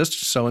to assist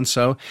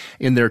so-and-so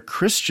in their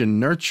Christian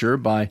nurture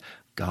by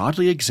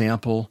godly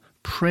example,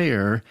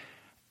 prayer,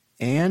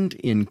 and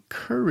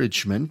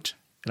encouragement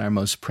in our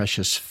most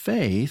precious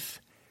faith,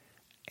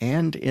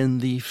 and in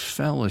the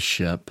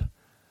fellowship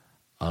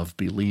of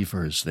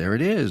believers? There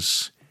it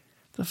is.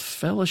 The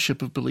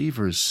fellowship of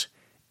believers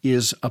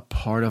is a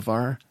part of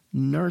our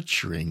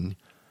nurturing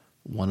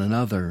one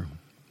another.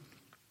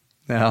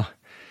 Now,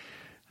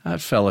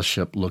 that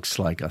fellowship looks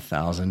like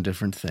 1,000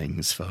 different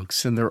things,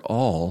 folks, and they're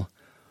all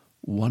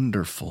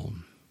wonderful.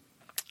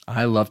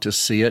 I love to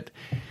see it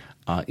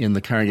in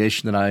the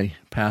congregation that I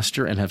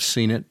pastor, and have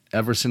seen it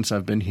ever since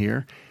I've been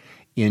here,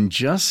 in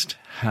just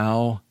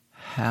how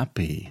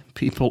happy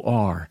people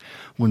are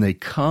when they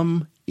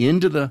come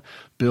into the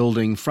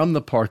building from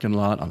the parking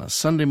lot on a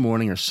Sunday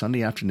morning or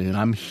Sunday afternoon.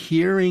 I'm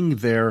hearing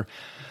the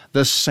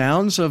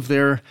sounds of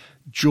their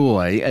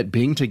joy at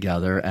being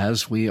together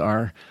as we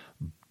are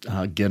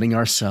getting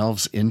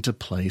ourselves into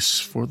place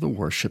for the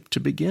worship to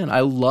begin. I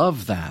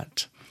love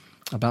that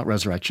about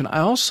Resurrection. I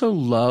also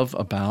love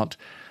about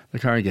the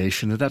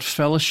congregation that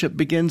fellowship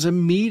begins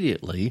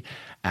immediately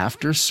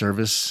after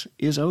service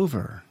is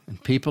over.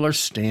 And people are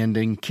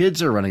standing,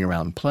 kids are running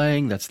around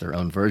playing. That's their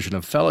own version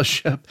of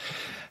fellowship.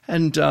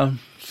 And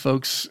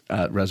folks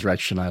at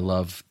Resurrection, I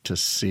love to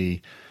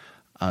see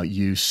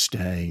you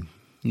stay.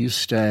 You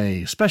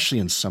stay, especially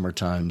in summer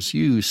times.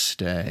 You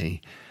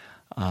stay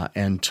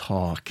and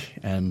talk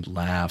and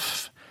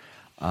laugh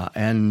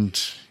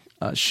and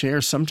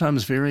share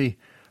sometimes very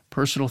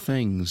personal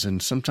things,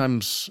 and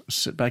sometimes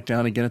sit back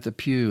down again at the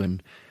pew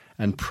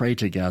and pray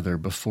together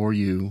before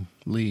you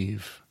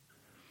leave.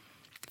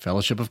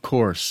 Fellowship, of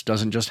course,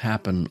 doesn't just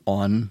happen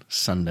on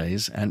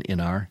Sundays and in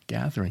our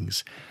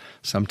gatherings.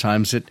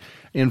 Sometimes it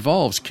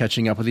involves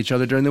catching up with each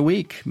other during the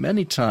week.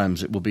 Many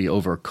times it will be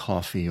over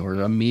coffee or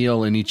a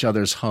meal in each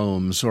other's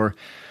homes, or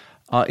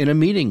in a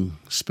meeting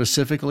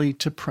specifically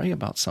to pray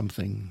about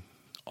something.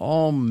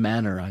 All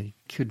manner. I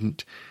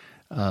couldn't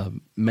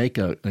make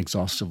an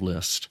exhaustive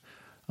list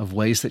of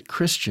ways that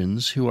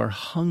Christians who are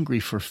hungry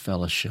for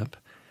fellowship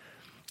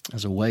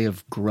as a way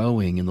of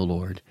growing in the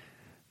Lord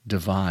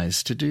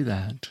devise to do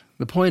that.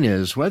 The point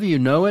is, whether you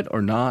know it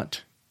or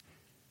not,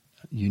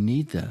 you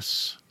need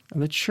this.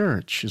 And the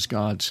church is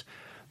God's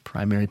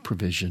primary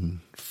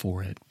provision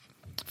for it.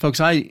 Folks,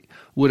 I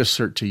would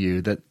assert to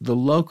you that the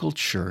local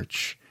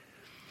church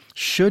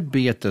should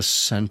be at the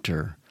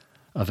center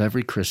of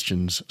every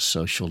Christian's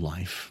social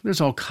life.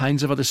 There's all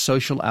kinds of other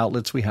social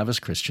outlets we have as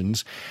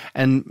Christians,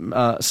 and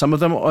some of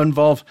them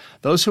involve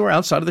those who are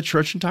outside of the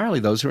church entirely,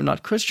 those who are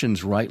not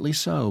Christians, rightly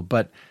so.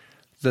 But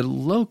the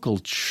local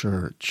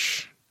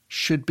church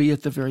should be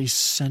at the very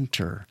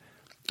center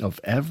of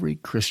every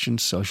Christian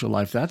social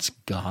life. That's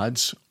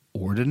God's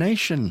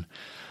ordination,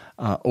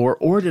 or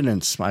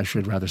ordinance, I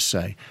should rather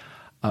say,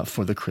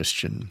 for the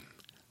Christian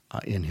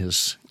in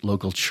his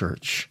local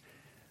church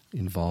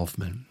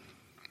involvement.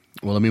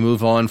 Well, let me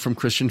move on from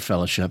Christian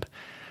fellowship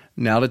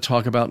now to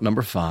talk about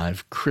number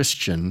 5,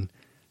 Christian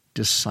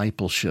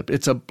discipleship.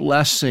 It's a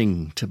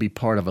blessing to be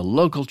part of a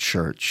local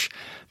church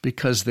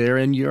because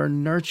therein you're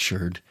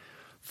nurtured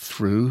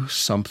through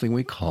something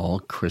we call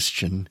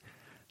Christian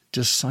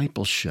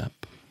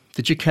discipleship.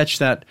 Did you catch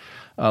that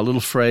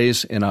little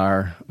phrase in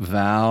our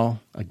vow,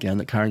 again,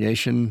 that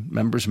congregation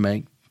members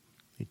make,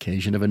 the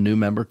occasion of a new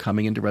member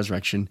coming into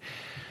resurrection,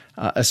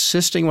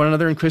 assisting one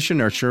another in Christian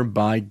nurture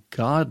by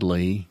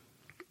godly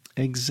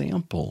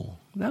example?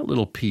 That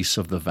little piece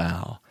of the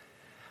vow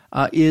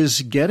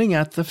is getting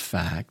at the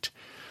fact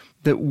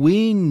that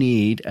we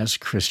need, as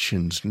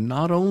Christians,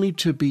 not only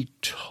to be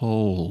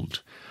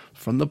told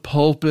from the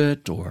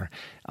pulpit or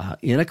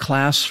in a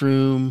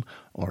classroom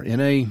or in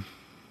a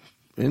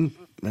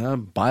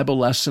Bible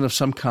lesson of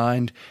some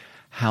kind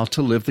how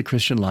to live the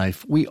Christian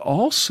life, we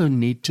also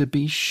need to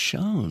be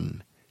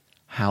shown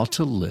how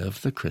to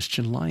live the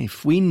Christian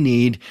life. We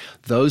need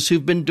those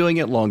who've been doing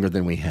it longer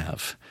than we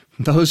have,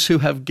 those who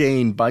have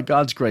gained, by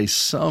God's grace,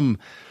 some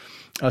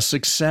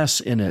success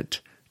in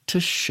it, to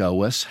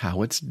show us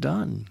how it's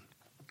done.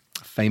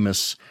 A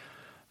famous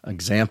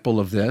example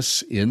of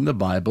this in the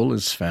Bible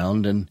is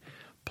found in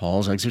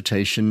Paul's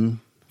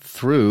exhortation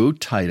through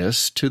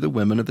Titus to the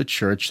women of the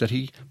church that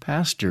he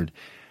pastored.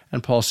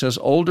 And Paul says,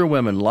 older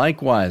women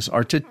likewise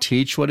are to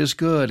teach what is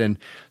good, and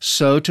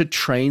so to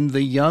train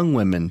the young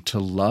women to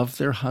love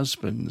their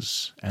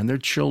husbands and their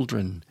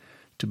children,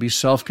 to be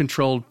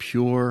self-controlled,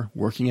 pure,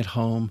 working at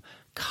home,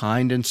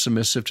 kind and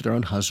submissive to their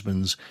own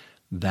husbands,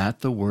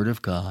 that the word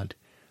of God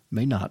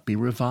may not be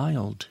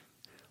reviled.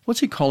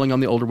 What's he calling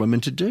on the older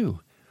women to do?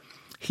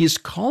 He's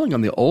calling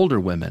on the older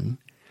women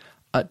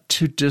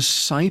to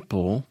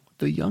disciple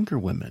the younger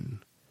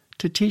women,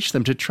 to teach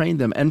them, to train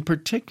them, and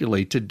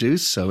particularly to do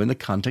so in the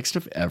context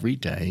of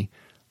everyday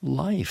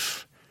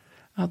life.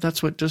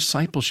 That's what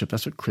discipleship,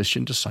 that's what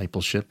Christian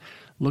discipleship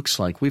looks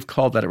like. We've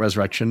called that at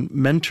Resurrection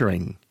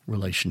mentoring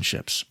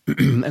relationships.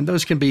 And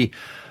those can be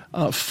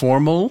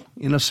formal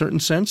in a certain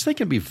sense. They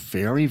can be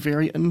very,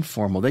 very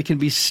informal. They can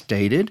be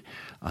stated,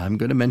 I'm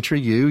going to mentor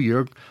you,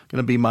 you're going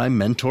to be my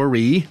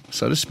mentoree,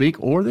 so to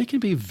speak, or they can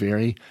be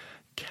very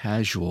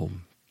casual.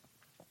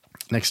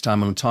 Next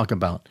time I'm going to talk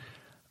about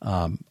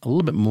a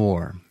little bit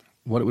more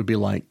what it would be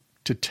like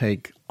to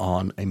take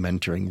on a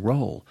mentoring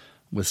role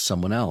with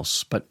someone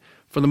else. But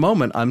for the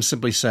moment, I'm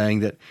simply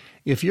saying that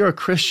if you're a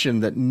Christian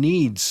that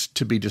needs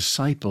to be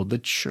discipled, the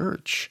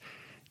church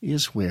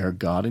is where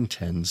God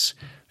intends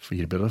for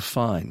you to be able to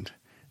find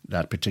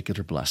that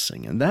particular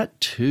blessing. And that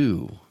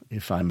too,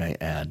 if I may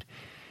add,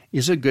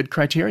 is a good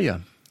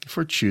criteria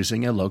for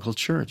choosing a local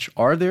church.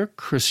 Are there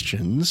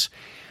Christians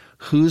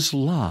whose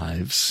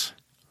lives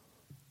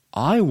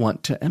I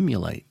want to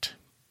emulate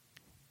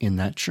in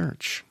that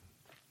church?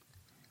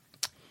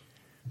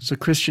 So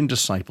Christian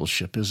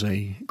discipleship is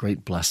a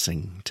great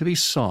blessing to be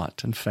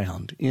sought and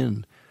found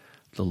in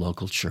the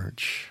local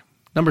church.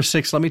 Number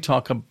 6, let me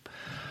talk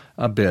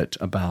a bit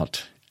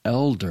about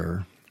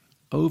elder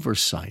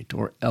oversight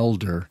or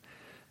elder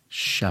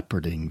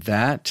shepherding.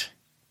 That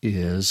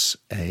is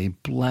a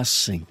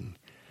blessing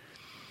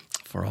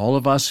for all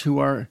of us who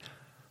are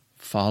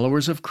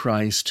followers of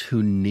Christ,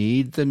 who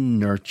need the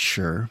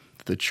nurture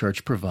the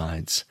church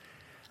provides.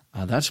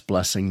 That's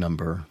blessing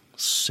number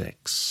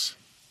 6.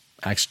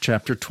 Acts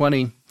chapter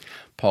 20,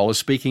 Paul is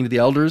speaking to the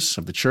elders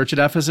of the church at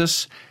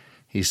Ephesus.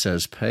 He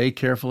says, pay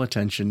careful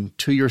attention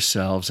to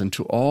yourselves and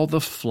to all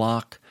the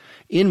flock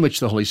in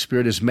which the Holy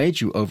Spirit has made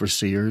you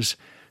overseers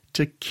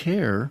to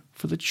care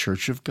for the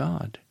church of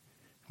God,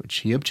 which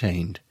he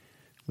obtained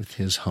with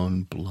his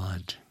own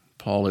blood.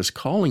 Paul is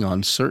calling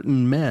on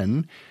certain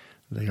men,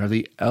 they are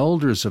the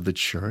elders of the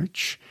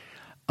church,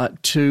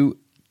 to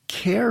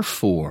care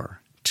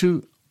for,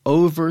 to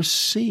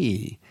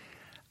oversee,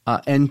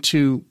 and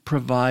to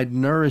provide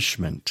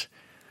nourishment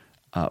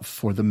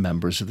for the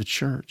members of the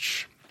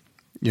church.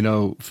 You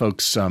know,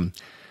 folks,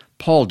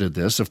 Paul did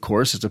this, of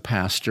course, as a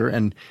pastor,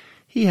 and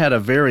he had a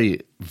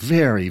very,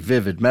 very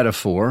vivid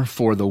metaphor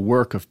for the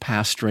work of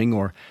pastoring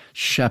or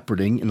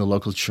shepherding in the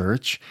local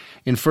church.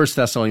 In 1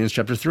 Thessalonians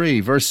chapter 3,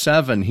 verse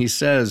 7, he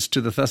says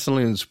to the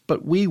Thessalonians,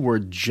 "But we were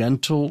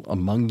gentle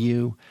among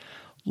you,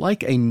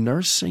 like a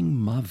nursing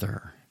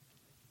mother,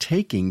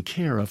 taking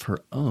care of her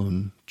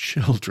own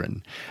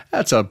children."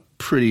 That's a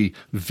pretty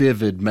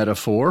vivid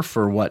metaphor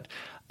for what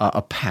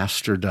a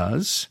pastor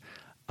does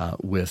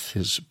with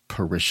his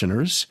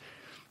parishioners.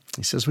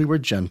 He says, we were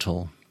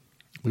gentle.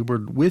 We were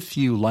with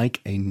you like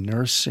a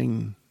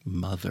nursing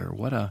mother.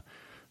 What a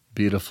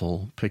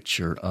beautiful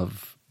picture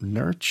of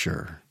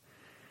nurture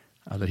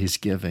that he's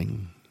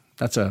giving.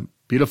 That's a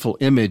beautiful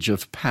image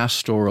of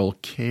pastoral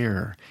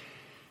care.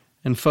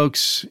 And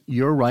folks,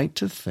 you're right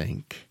to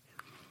think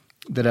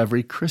that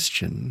every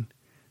Christian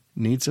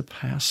needs a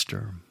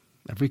pastor.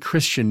 Every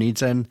Christian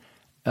needs an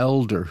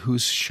elder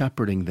who's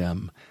shepherding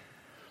them.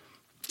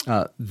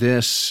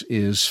 This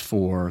is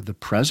for the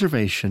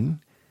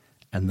preservation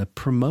and the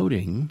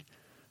promoting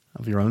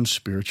of your own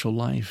spiritual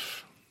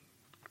life.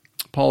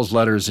 Paul's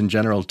letters in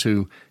general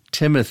to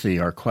Timothy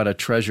are quite a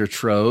treasure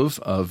trove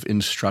of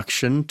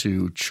instruction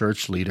to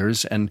church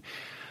leaders. And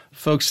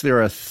folks, there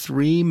are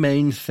 3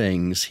 main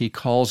things he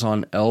calls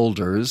on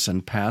elders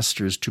and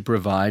pastors to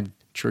provide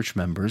church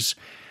members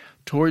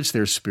towards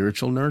their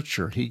spiritual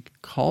nurture. He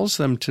calls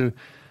them to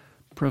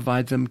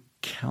provide them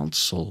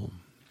counsel.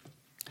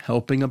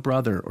 helping a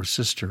brother or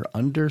sister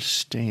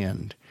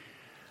understand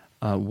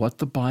what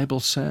the Bible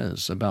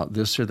says about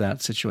this or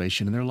that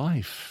situation in their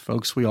life.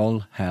 Folks, we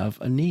all have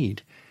a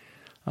need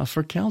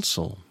for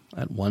counsel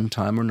at one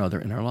time or another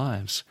in our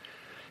lives.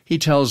 He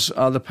tells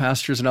the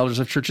pastors and elders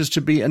of churches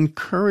to be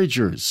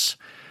encouragers.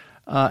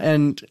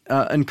 And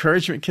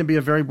encouragement can be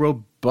a very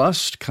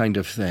robust kind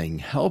of thing,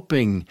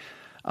 helping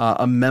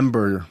a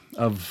member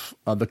of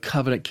the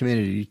covenant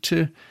community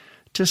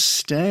to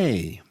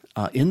stay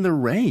in the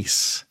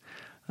race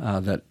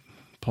that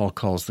Paul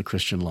calls the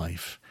Christian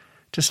life,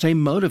 to stay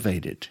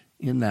motivated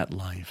in that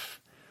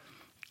life.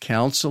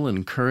 Counsel,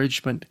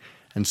 encouragement,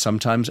 and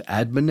sometimes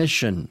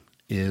admonition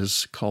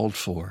is called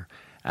for.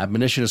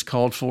 Admonition is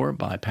called for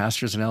by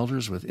pastors and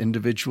elders with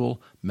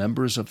individual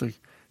members of the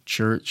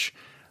church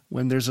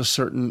when there's a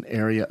certain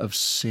area of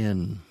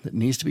sin that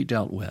needs to be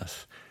dealt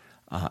with,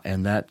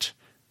 and that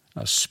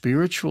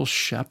spiritual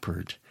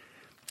shepherd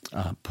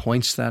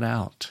points that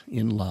out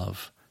in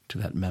love to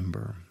that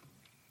member.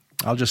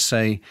 I'll just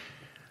say,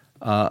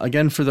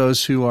 again, for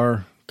those who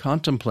are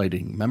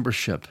contemplating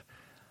membership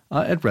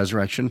at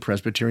Resurrection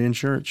Presbyterian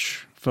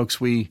Church, folks,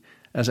 we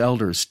as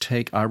elders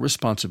take our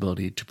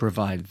responsibility to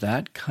provide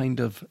that kind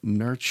of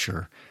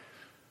nurture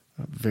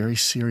very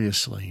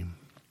seriously.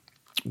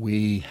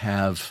 We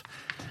have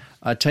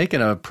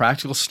taken a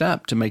practical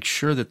step to make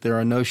sure that there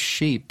are no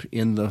sheep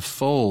in the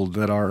fold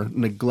that are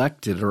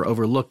neglected or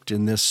overlooked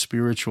in this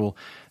spiritual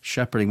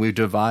shepherding. We've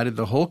divided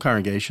the whole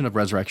congregation of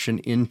Resurrection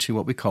into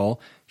what we call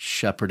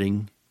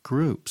shepherding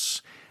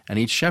groups. And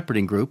each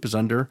shepherding group is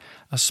under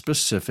a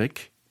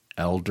specific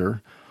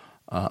elder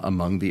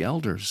among the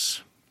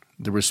elders.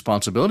 The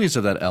responsibilities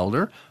of that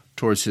elder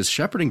towards his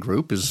shepherding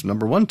group is,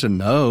 number one, to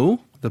know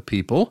the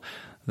people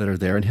that are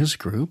there in his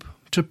group,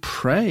 to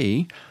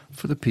pray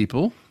for the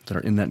people that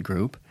are in that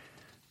group,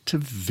 to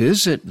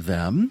visit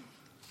them,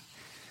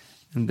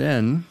 and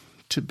then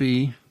to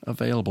be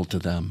available to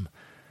them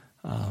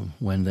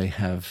when they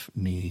have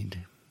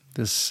need.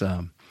 This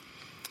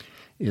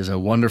is a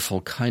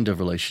wonderful kind of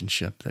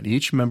relationship that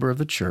each member of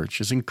the church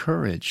is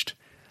encouraged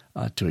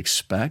to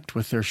expect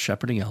with their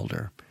shepherding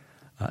elder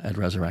at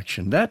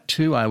Resurrection. That,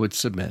 too, I would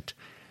submit,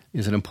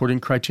 is an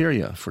important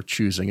criteria for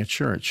choosing a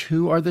church.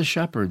 Who are the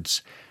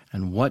shepherds,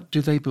 and what do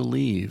they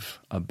believe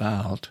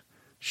about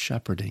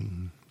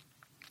shepherding?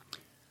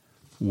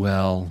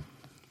 Well,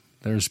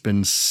 there's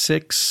been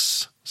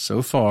 6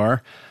 so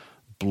far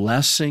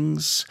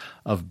blessings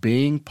of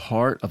being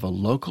part of a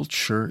local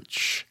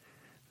church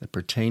that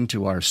pertain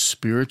to our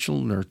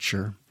spiritual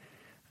nurture.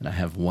 And I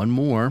have one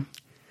more,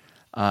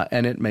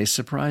 and it may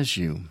surprise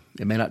you.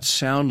 It may not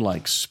sound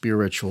like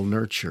spiritual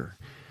nurture,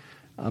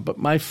 but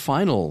my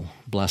final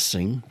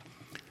blessing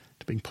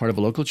to being part of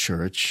a local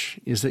church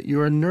is that you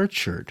are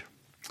nurtured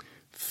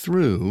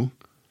through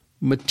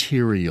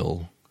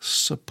material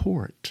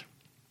support.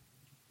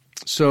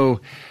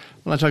 So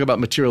when I talk about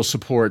material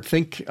support,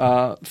 think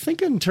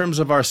in terms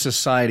of our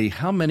society,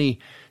 how many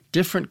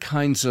different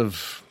kinds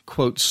of,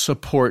 quote,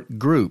 support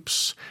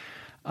groups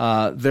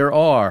there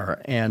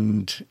are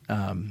and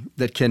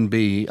that can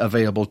be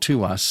available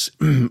to us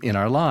in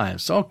our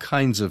lives. All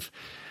kinds of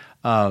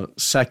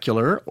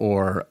secular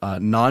or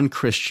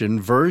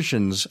non-Christian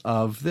versions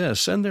of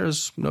this. And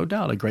there's no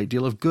doubt a great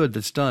deal of good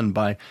that's done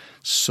by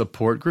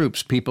support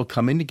groups, people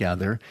coming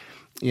together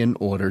in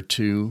order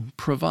to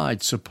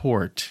provide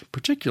support,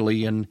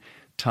 particularly in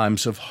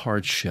times of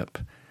hardship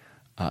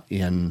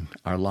in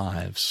our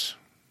lives.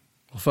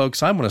 Well,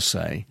 folks, I want to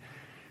say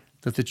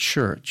that the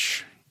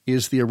church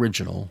is the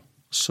original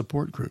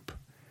support group.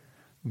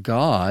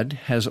 God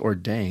has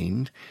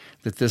ordained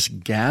that this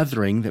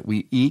gathering that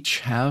we each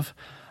have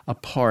a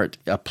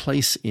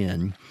place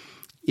in,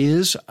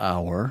 is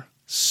our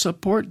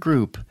support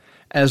group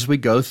as we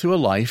go through a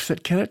life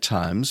that can at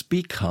times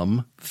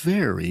become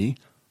very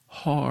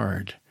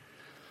hard.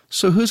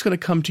 So who's going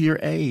to come to your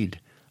aid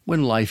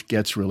when life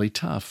gets really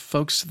tough?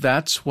 Folks,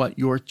 that's what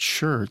your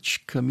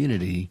church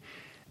community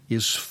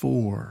is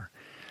for.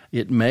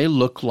 It may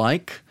look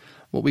like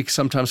what we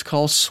sometimes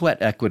call sweat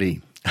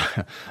equity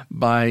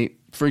by,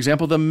 for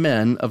example, the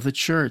men of the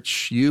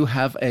church. You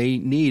have a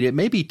need. It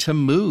may be to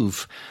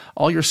move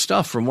all your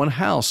stuff from one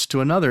house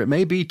to another. It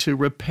may be to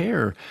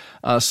repair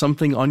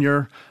something on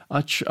your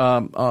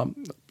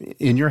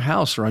in your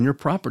house or on your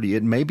property.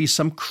 It may be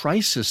some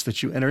crisis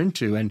that you enter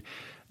into, and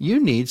you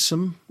need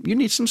some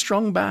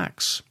strong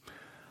backs.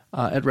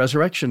 At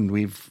Resurrection,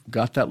 we've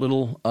got that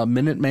little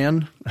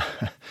Minuteman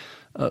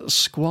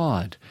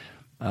squad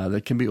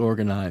that can be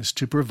organized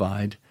to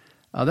provide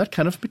that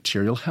kind of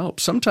material help.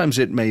 Sometimes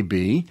it may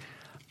be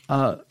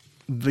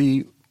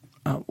the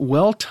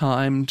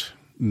well-timed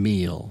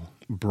meal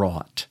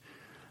brought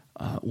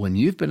when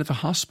you've been at the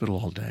hospital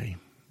all day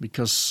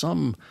because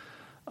some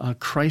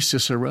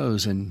crisis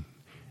arose and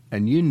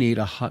you need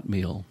a hot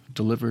meal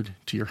delivered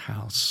to your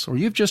house. Or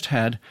you've just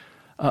had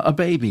a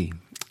baby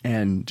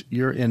and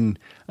you're in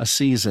a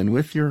season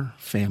with your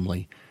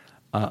family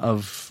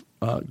of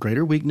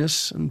greater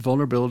weakness and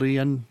vulnerability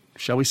and,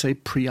 shall we say,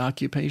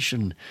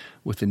 preoccupation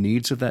with the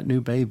needs of that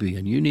new baby.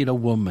 And you need a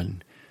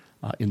woman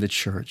in the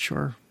church,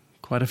 or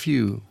quite a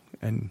few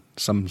in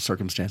some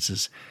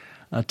circumstances,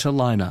 to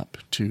line up,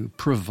 to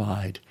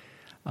provide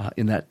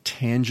in that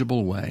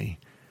tangible way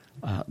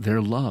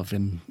their love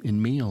in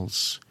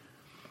meals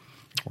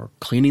or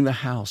cleaning the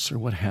house or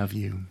what have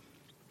you.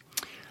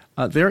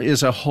 There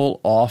is a whole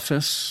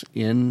office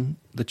in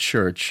the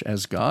church,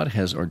 as God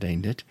has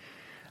ordained it,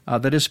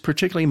 that is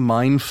particularly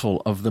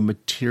mindful of the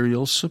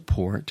material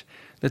support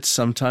that's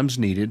sometimes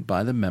needed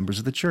by the members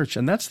of the church,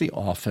 and that's the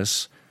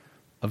office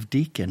of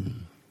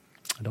deacon.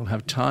 I don't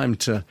have time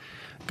to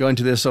go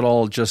into this at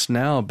all just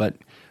now, but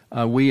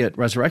we at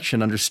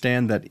Resurrection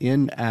understand that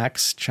in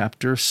Acts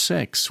chapter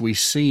 6, we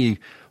see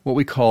what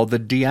we call the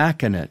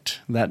diaconate,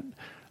 that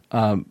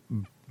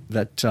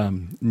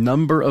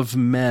number of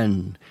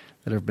men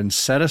that have been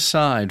set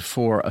aside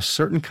for a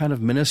certain kind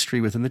of ministry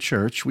within the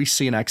church. We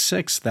see in Acts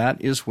 6 that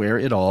is where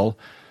it all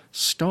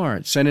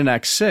starts. And in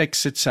Acts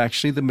 6, it's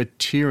actually the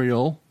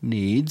material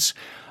needs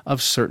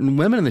of certain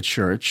women in the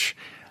church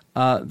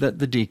that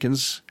the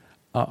deacons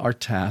are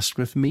tasked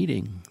with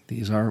meeting.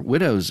 These are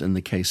widows in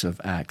the case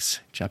of Acts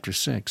chapter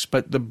 6.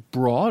 But the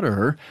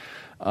broader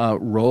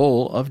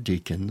role of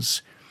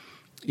deacons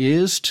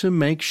is to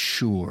make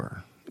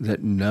sure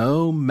that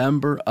no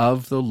member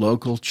of the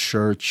local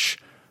church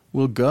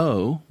will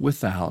go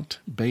without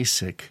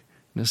basic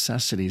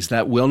necessities.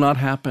 That will not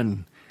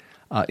happen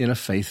in a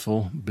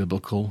faithful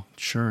biblical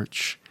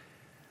church.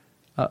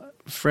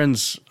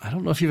 Friends, I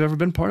don't know if you've ever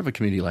been part of a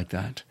community like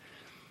that,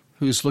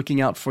 who's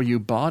looking out for you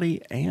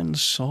body and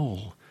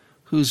soul,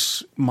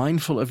 who's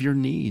mindful of your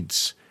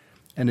needs,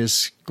 and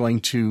is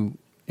going to,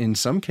 in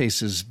some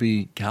cases,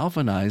 be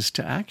galvanized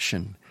to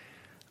action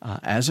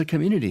as a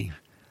community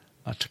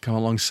to come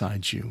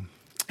alongside you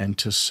and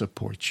to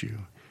support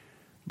you.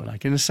 But I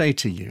can say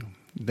to you,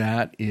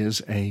 that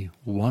is a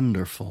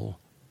wonderful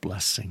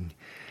blessing.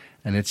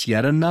 And it's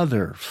yet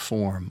another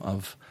form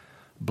of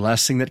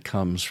blessing that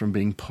comes from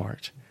being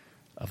part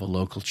of a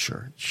local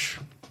church.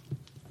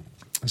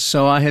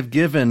 So I have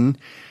given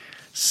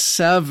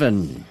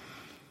 7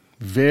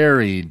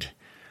 varied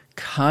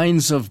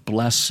kinds of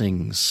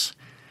blessings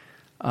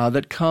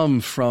that come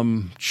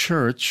from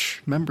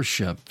church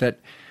membership, that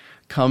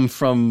come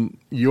from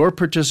your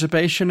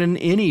participation in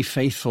any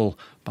faithful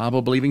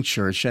Bible-believing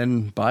church,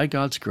 and by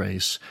God's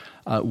grace,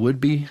 would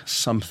be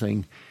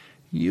something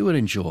you would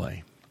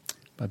enjoy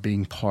by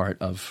being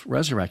part of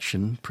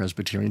Resurrection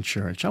Presbyterian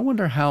Church. I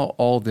wonder how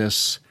all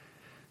this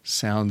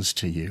sounds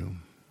to you,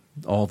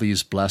 all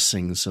these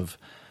blessings of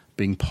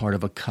being part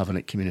of a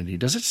covenant community.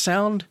 Does it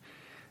sound,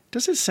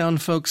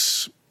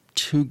 folks,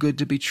 too good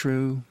to be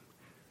true?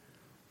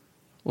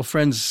 Well,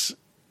 friends,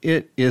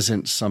 it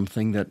isn't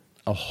something that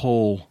a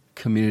whole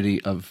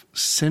community of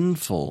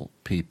sinful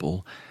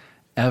people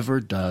ever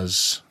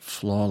does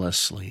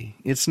flawlessly.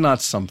 It's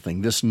not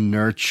something, this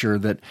nurture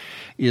that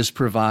is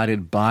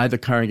provided by the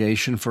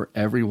congregation for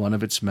every one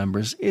of its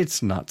members,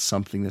 it's not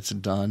something that's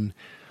done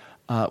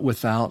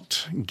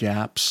without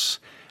gaps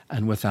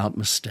and without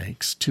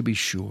mistakes, to be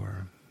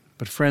sure.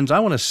 But friends, I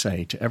want to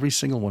say to every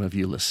single one of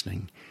you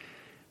listening,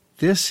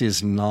 this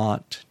is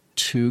not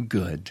too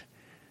good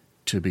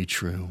to be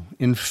true.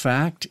 In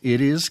fact,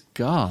 it is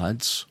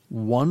God's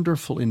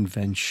wonderful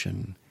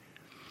invention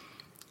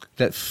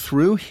that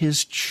through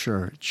His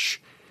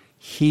church,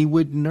 He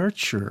would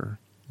nurture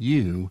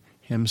you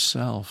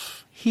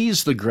Himself.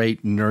 He's the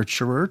great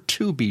nurturer,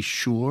 to be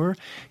sure.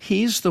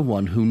 He's the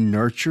one who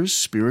nurtures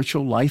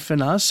spiritual life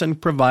in us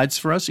and provides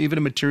for us even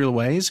in material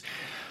ways.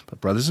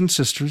 But brothers and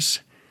sisters,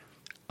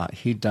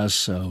 He does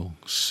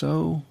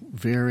so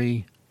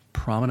very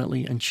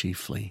prominently and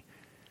chiefly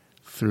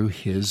through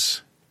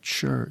His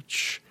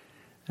church.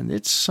 And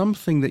it's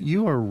something that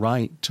you are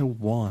right to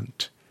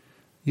want.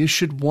 You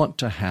should want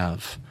to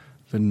have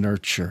the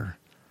nurture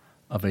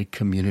of a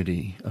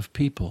community of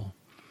people.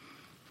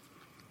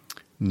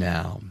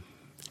 Now,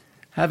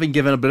 having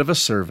given a bit of a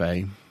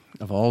survey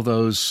of all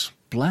those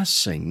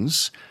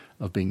blessings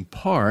of being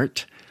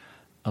part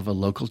of a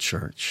local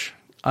church,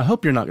 I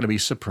hope you're not going to be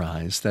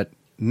surprised that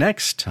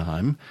next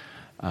time,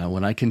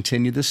 when I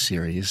continue this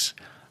series,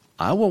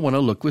 I will want to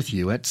look with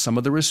you at some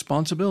of the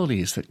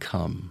responsibilities that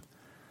come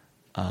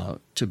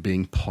to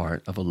being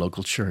part of a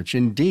local church.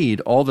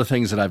 Indeed, all the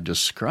things that I've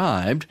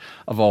described,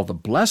 of all the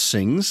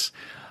blessings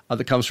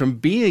that comes from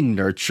being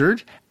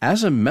nurtured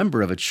as a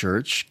member of a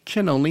church,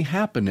 can only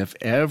happen if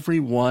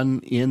everyone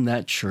in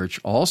that church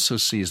also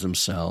sees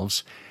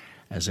themselves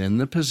as in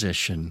the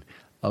position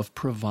of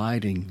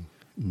providing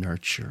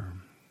nurture.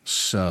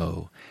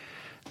 So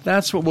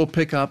that's what we'll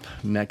pick up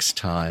next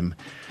time.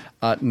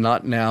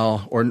 Not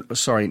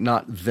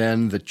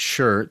then the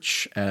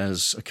church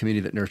as a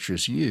community that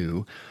nurtures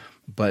you,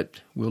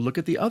 but we'll look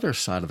at the other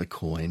side of the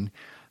coin,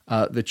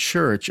 the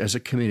church as a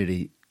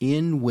community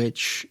in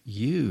which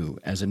you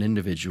as an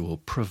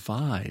individual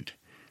provide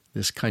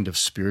this kind of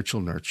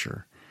spiritual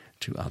nurture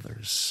to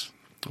others.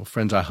 Well,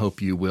 friends, I hope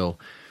you will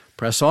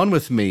press on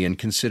with me in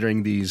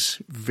considering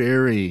these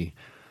very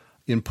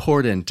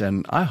important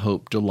and, I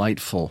hope,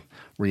 delightful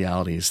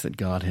realities that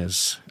God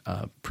has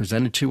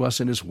presented to us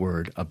in His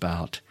Word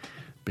about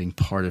being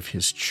part of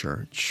his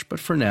church. But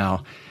for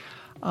now,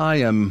 I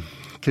am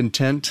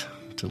content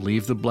to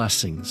leave the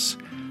blessings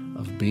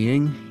of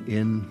being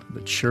in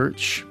the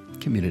church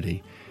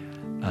community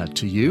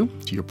to you,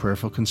 to your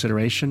prayerful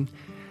consideration,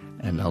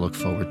 and I look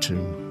forward to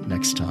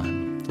next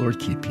time. Lord,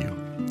 keep you.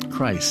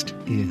 Christ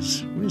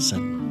is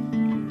risen.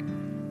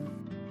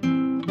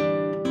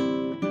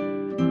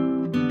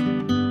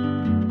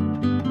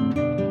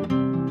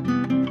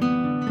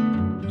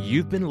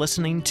 You've been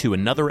listening to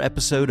another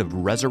episode of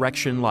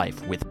Resurrection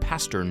Life with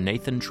Pastor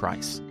Nathan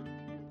Trice.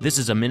 This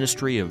is a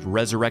ministry of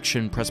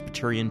Resurrection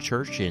Presbyterian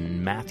Church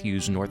in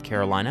Matthews, North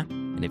Carolina.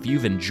 And if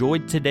you've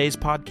enjoyed today's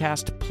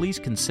podcast, please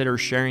consider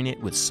sharing it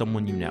with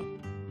someone you know.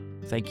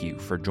 Thank you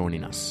for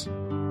joining us.